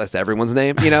 that's everyone's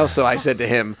name, you know? So I said to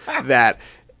him that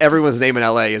everyone's name in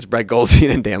L.A. is Brett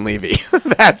Goldstein and Dan Levy.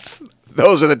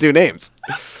 Those are the two names.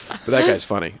 But that guy's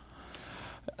funny.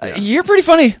 Yeah. You're pretty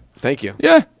funny. Thank you.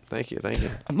 Yeah. Thank you.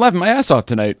 I'm laughing my ass off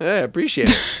tonight. Yeah, I appreciate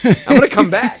it. I'm going to come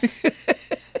back.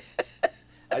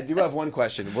 I do have one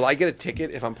question. Will I get a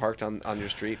ticket if I'm parked on your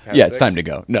street past Yeah, it's 6? time to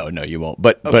go. No, you won't.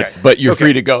 But Okay. but you're Okay.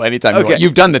 free to go anytime you Okay. want.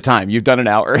 You've done the time. You've done an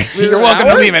hour. You're an welcome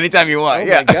hour? to leave anytime you want. Oh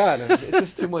yeah. my God. It's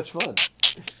just too much fun.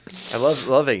 I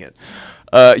loving it.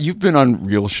 You've been on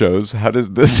real shows. How does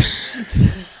this?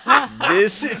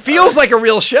 It feels like a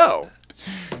real show.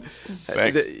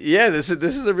 Thanks. Yeah, this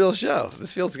is a real show.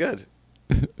 This feels good.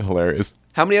 Hilarious.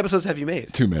 How many episodes have you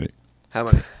made? Too many. How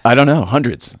many? I don't know.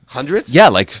 Hundreds. Hundreds? Yeah,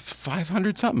 like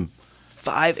 500 something.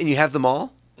 5, and you have them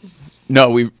all? No,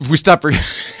 we stopped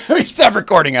we stopped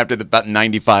recording after about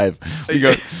 95. We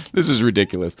go, this is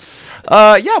ridiculous.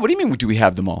 Yeah, what do you mean? Do we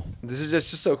have them all? This is just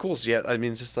so cool. So yeah, I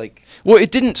mean, it's just like Well,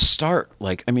 it didn't start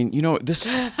like. I mean, you know, this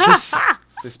is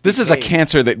a became-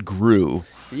 cancer that grew.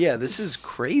 Yeah, this is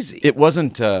crazy. It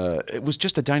wasn't. It was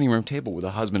just a dining room table with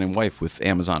a husband and wife with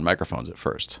Amazon microphones at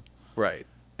first. Right,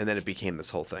 and then it became this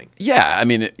whole thing. Yeah, I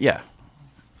mean, yeah.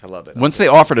 I love it. Once they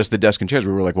offered us the desk and chairs,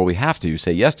 we were like, well, we have to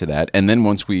say yes to that. And then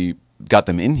once we got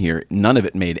them in here, none of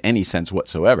it made any sense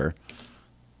whatsoever.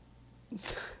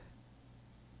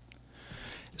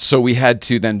 So we had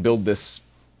to then build this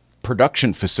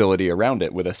production facility around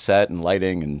it with a set and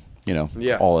lighting and,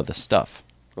 Yeah. all of the stuff.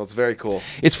 Well, it's very cool.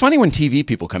 It's funny when TV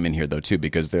people come in here, though, too,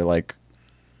 because they're like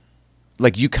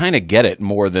you kind of get it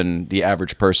more than the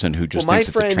average person who just thinks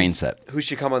it's a train set. Who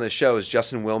should come on the show is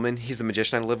Justin Willman. He's the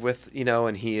magician I live with,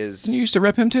 and he is. You used to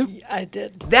rep him, too? I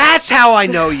did. That's how I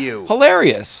know you.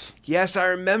 Hilarious. Yes, I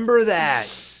remember that.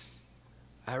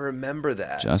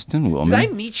 Justin Willman. Did I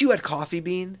meet you at Coffee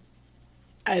Bean?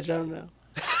 I don't know.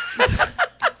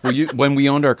 Well, when we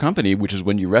owned our company, which is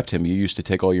when you repped him, you used to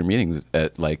take all your meetings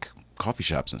at, like, coffee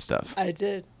shops and stuff. I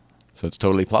did. So it's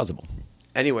totally plausible.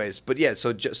 Anyways, but yeah,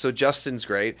 so Justin's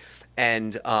great,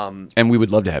 and And we would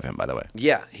love to have him, by the way.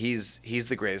 yeah, he's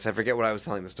the greatest. I forget what I was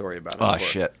telling the story about. Oh, before.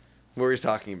 shit. What were you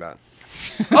talking about?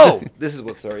 Oh, this is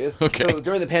what the story is. Okay. So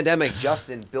during the pandemic,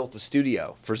 Justin built a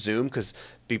studio for Zoom because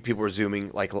people were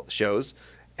Zooming like shows,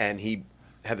 and he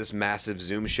had this massive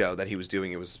Zoom show that he was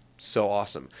doing. It was so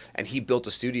awesome, and he built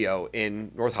a studio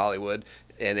in North Hollywood,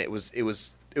 and it was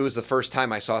the first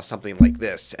time I saw something like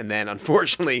this. And then,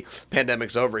 unfortunately,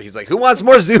 pandemic's over. He's like, "Who wants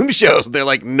more Zoom shows?" They're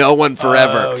like, "No one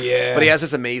forever." Oh, yeah. But he has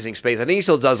this amazing space. I think he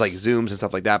still does like Zooms and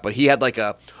stuff like that. But he had like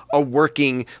a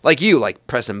working, like you, like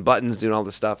pressing buttons, doing all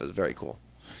this stuff. It's very cool.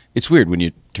 It's weird when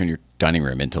you turn your dining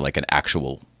room into, like, an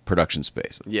actual production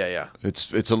space. Yeah.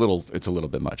 It's a little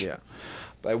bit much. Yeah.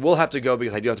 But I will have to go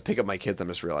because I do have to pick up my kids. I'm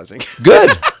just realizing.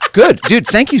 Good. Dude,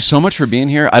 thank you so much for being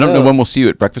here. I don't know when we'll see you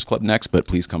at Breakfast Club next, but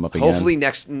please come up again. Hopefully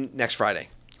next Friday.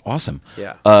 Awesome.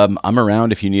 Yeah. I'm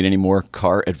around if you need any more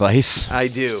car advice. I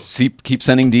do. Keep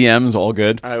sending DMs, all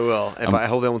good. I will. I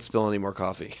hope I won't spill any more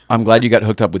coffee. I'm glad you got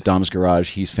hooked up with Dom's Garage.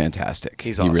 He's fantastic.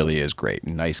 He's He awesome. really is great.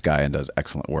 Nice guy and does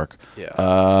excellent work.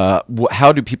 Yeah.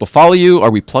 How do people follow you? Are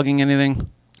we plugging anything?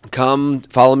 Come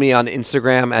follow me on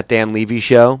Instagram at Dan Levy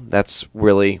Show. That's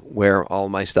really where all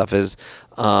my stuff is.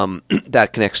 That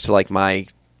connects to like my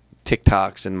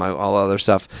TikToks and my all other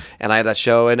stuff. And I have that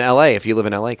show in LA. If you live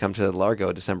in LA, come to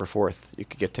Largo December 4th. You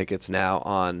can get tickets now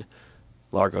on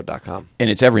largo.com. And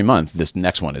it's every month. This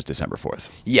next one is December 4th.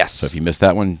 Yes. So if you missed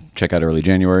that one, check out early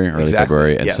January, early Exactly.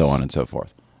 February, and Yes. so on and so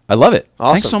forth. I love it.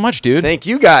 Awesome. Thanks so much, dude. Thank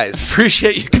you guys.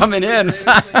 Appreciate you coming in.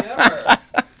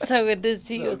 So good to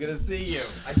see you. good to see you.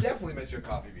 I definitely met your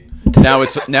coffee bean.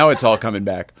 now it's all coming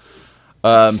back.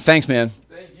 Thanks, man.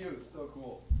 Thank you. It's so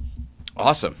cool.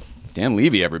 Awesome. Dan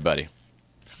Levy, everybody.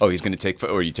 Oh, he's going to take.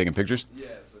 Are you taking pictures? Yeah,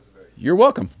 it's very. You're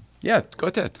welcome. Yeah, go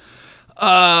ahead.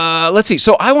 Let's see.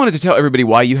 So I wanted to tell everybody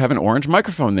why you have an orange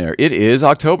microphone there. It is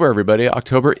October, everybody.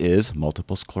 October is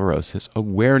Multiple Sclerosis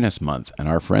Awareness Month. And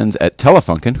our friends at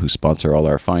Telefunken, who sponsor all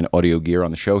our fine audio gear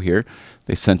on the show here,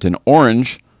 they sent an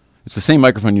orange. It's the same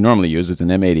microphone you normally use. It's an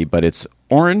M80, but it's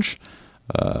orange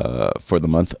for the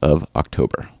month of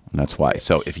October. And that's why.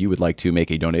 So if you would like to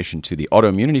make a donation to the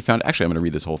Autoimmunity Foundation, actually, I'm going to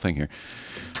read this whole thing here.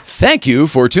 Thank you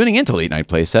for tuning in to Late Night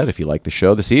Playset. If you like the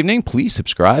show this evening, please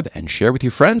subscribe and share with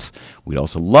your friends. We'd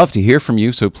also love to hear from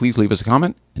you, so please leave us a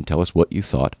comment and tell us what you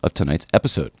thought of tonight's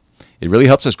episode. It really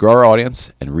helps us grow our audience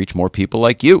and reach more people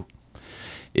like you.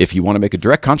 If you want to make a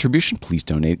direct contribution, please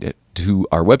donate it to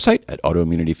our website at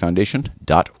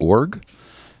autoimmunityfoundation.org.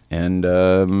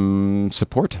 and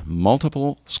support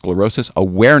multiple sclerosis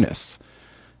awareness.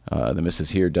 The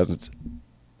missus here does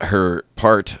her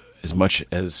part as much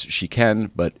as she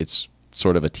can, but it's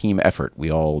sort of a team effort.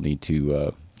 We all need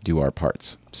to do our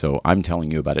parts. So I'm telling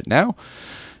you about it now,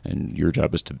 and your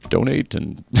job is to donate,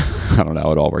 and I don't know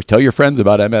how it all works. Tell your friends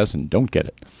about MS and don't get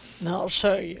it. And I'll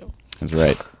show you. That's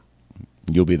right.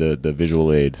 You'll be the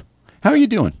visual aid. How are you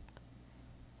doing?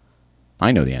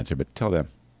 I know the answer, but tell them.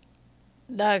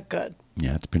 Not good.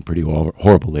 Yeah, it's been pretty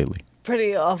horrible lately.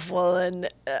 Pretty awful, and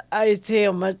I see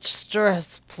how much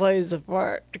stress plays a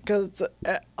part because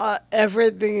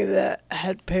everything that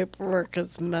had paperwork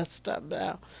is messed up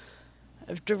now.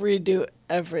 I have to redo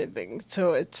everything,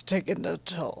 so it's taken a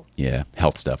toll. Yeah,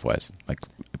 health stuff-wise, like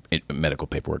medical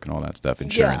paperwork and all that stuff,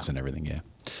 insurance and everything, yeah.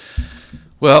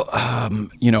 Well,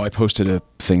 I posted a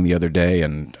thing the other day,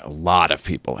 and a lot of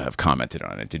people have commented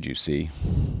on it. Did you see?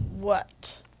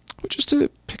 What? Just a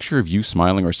picture of you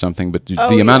smiling or something, but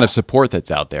the amount of support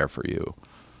that's out there for you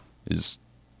is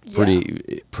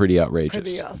pretty outrageous.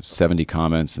 Pretty awesome. 70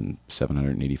 comments and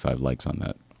 785 likes on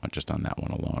that, just on that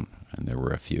one alone. And there were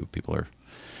a few. People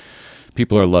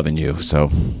are loving you.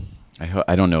 So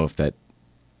I don't know if that,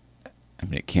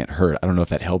 it can't hurt. I don't know if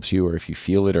that helps you or if you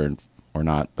feel it or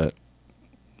not, but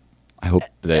I hope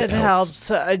that it helps.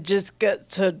 I just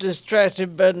get so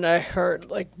distracted, but I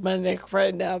hurt like my neck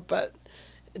right now, but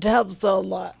it helps a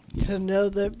lot to know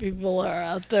that people are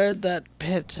out there that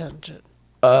pay attention.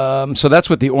 So that's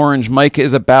what the orange mic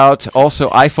is about. Also,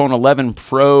 iPhone 11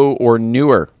 Pro or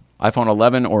newer. iPhone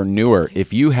 11 or newer.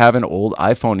 If you have an old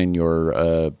iPhone in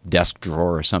your desk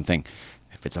drawer or something,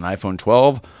 if it's an iPhone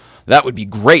 12, that would be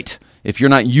great. If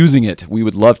you're not using it, we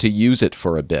would love to use it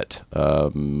for a bit.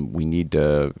 We need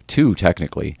two,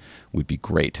 technically, would be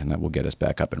great, and that will get us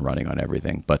back up and running on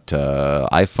everything. But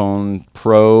iPhone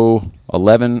Pro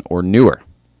 11 or newer,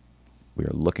 we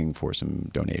are looking for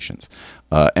some donations.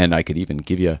 And I could even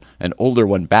give you an older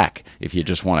one back if you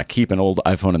just want to keep an old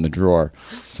iPhone in the drawer.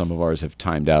 Some of ours have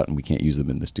timed out, and we can't use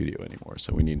them in the studio anymore,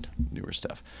 so we need newer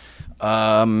stuff.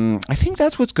 I think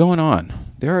that's what's going on.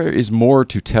 There is more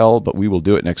to tell, but we will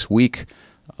do it next week.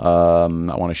 I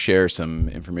want to share some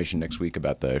information next week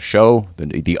about the show,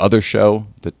 the other show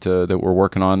that we're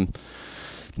working on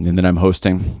and that I'm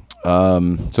hosting.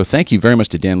 So thank you very much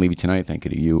to Dan Levy tonight. Thank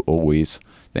you to you always.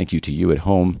 Thank you to you at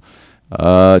home.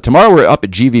 Tomorrow we're up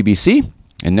at GVBC,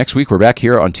 and next week we're back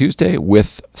here on Tuesday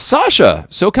with Sasha.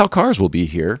 SoCal Cars will be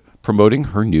here promoting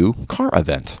her new car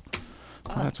event.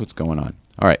 So that's what's going on.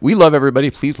 All right. We love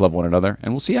everybody. Please love one another,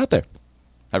 and we'll see you out there.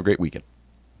 Have a great weekend.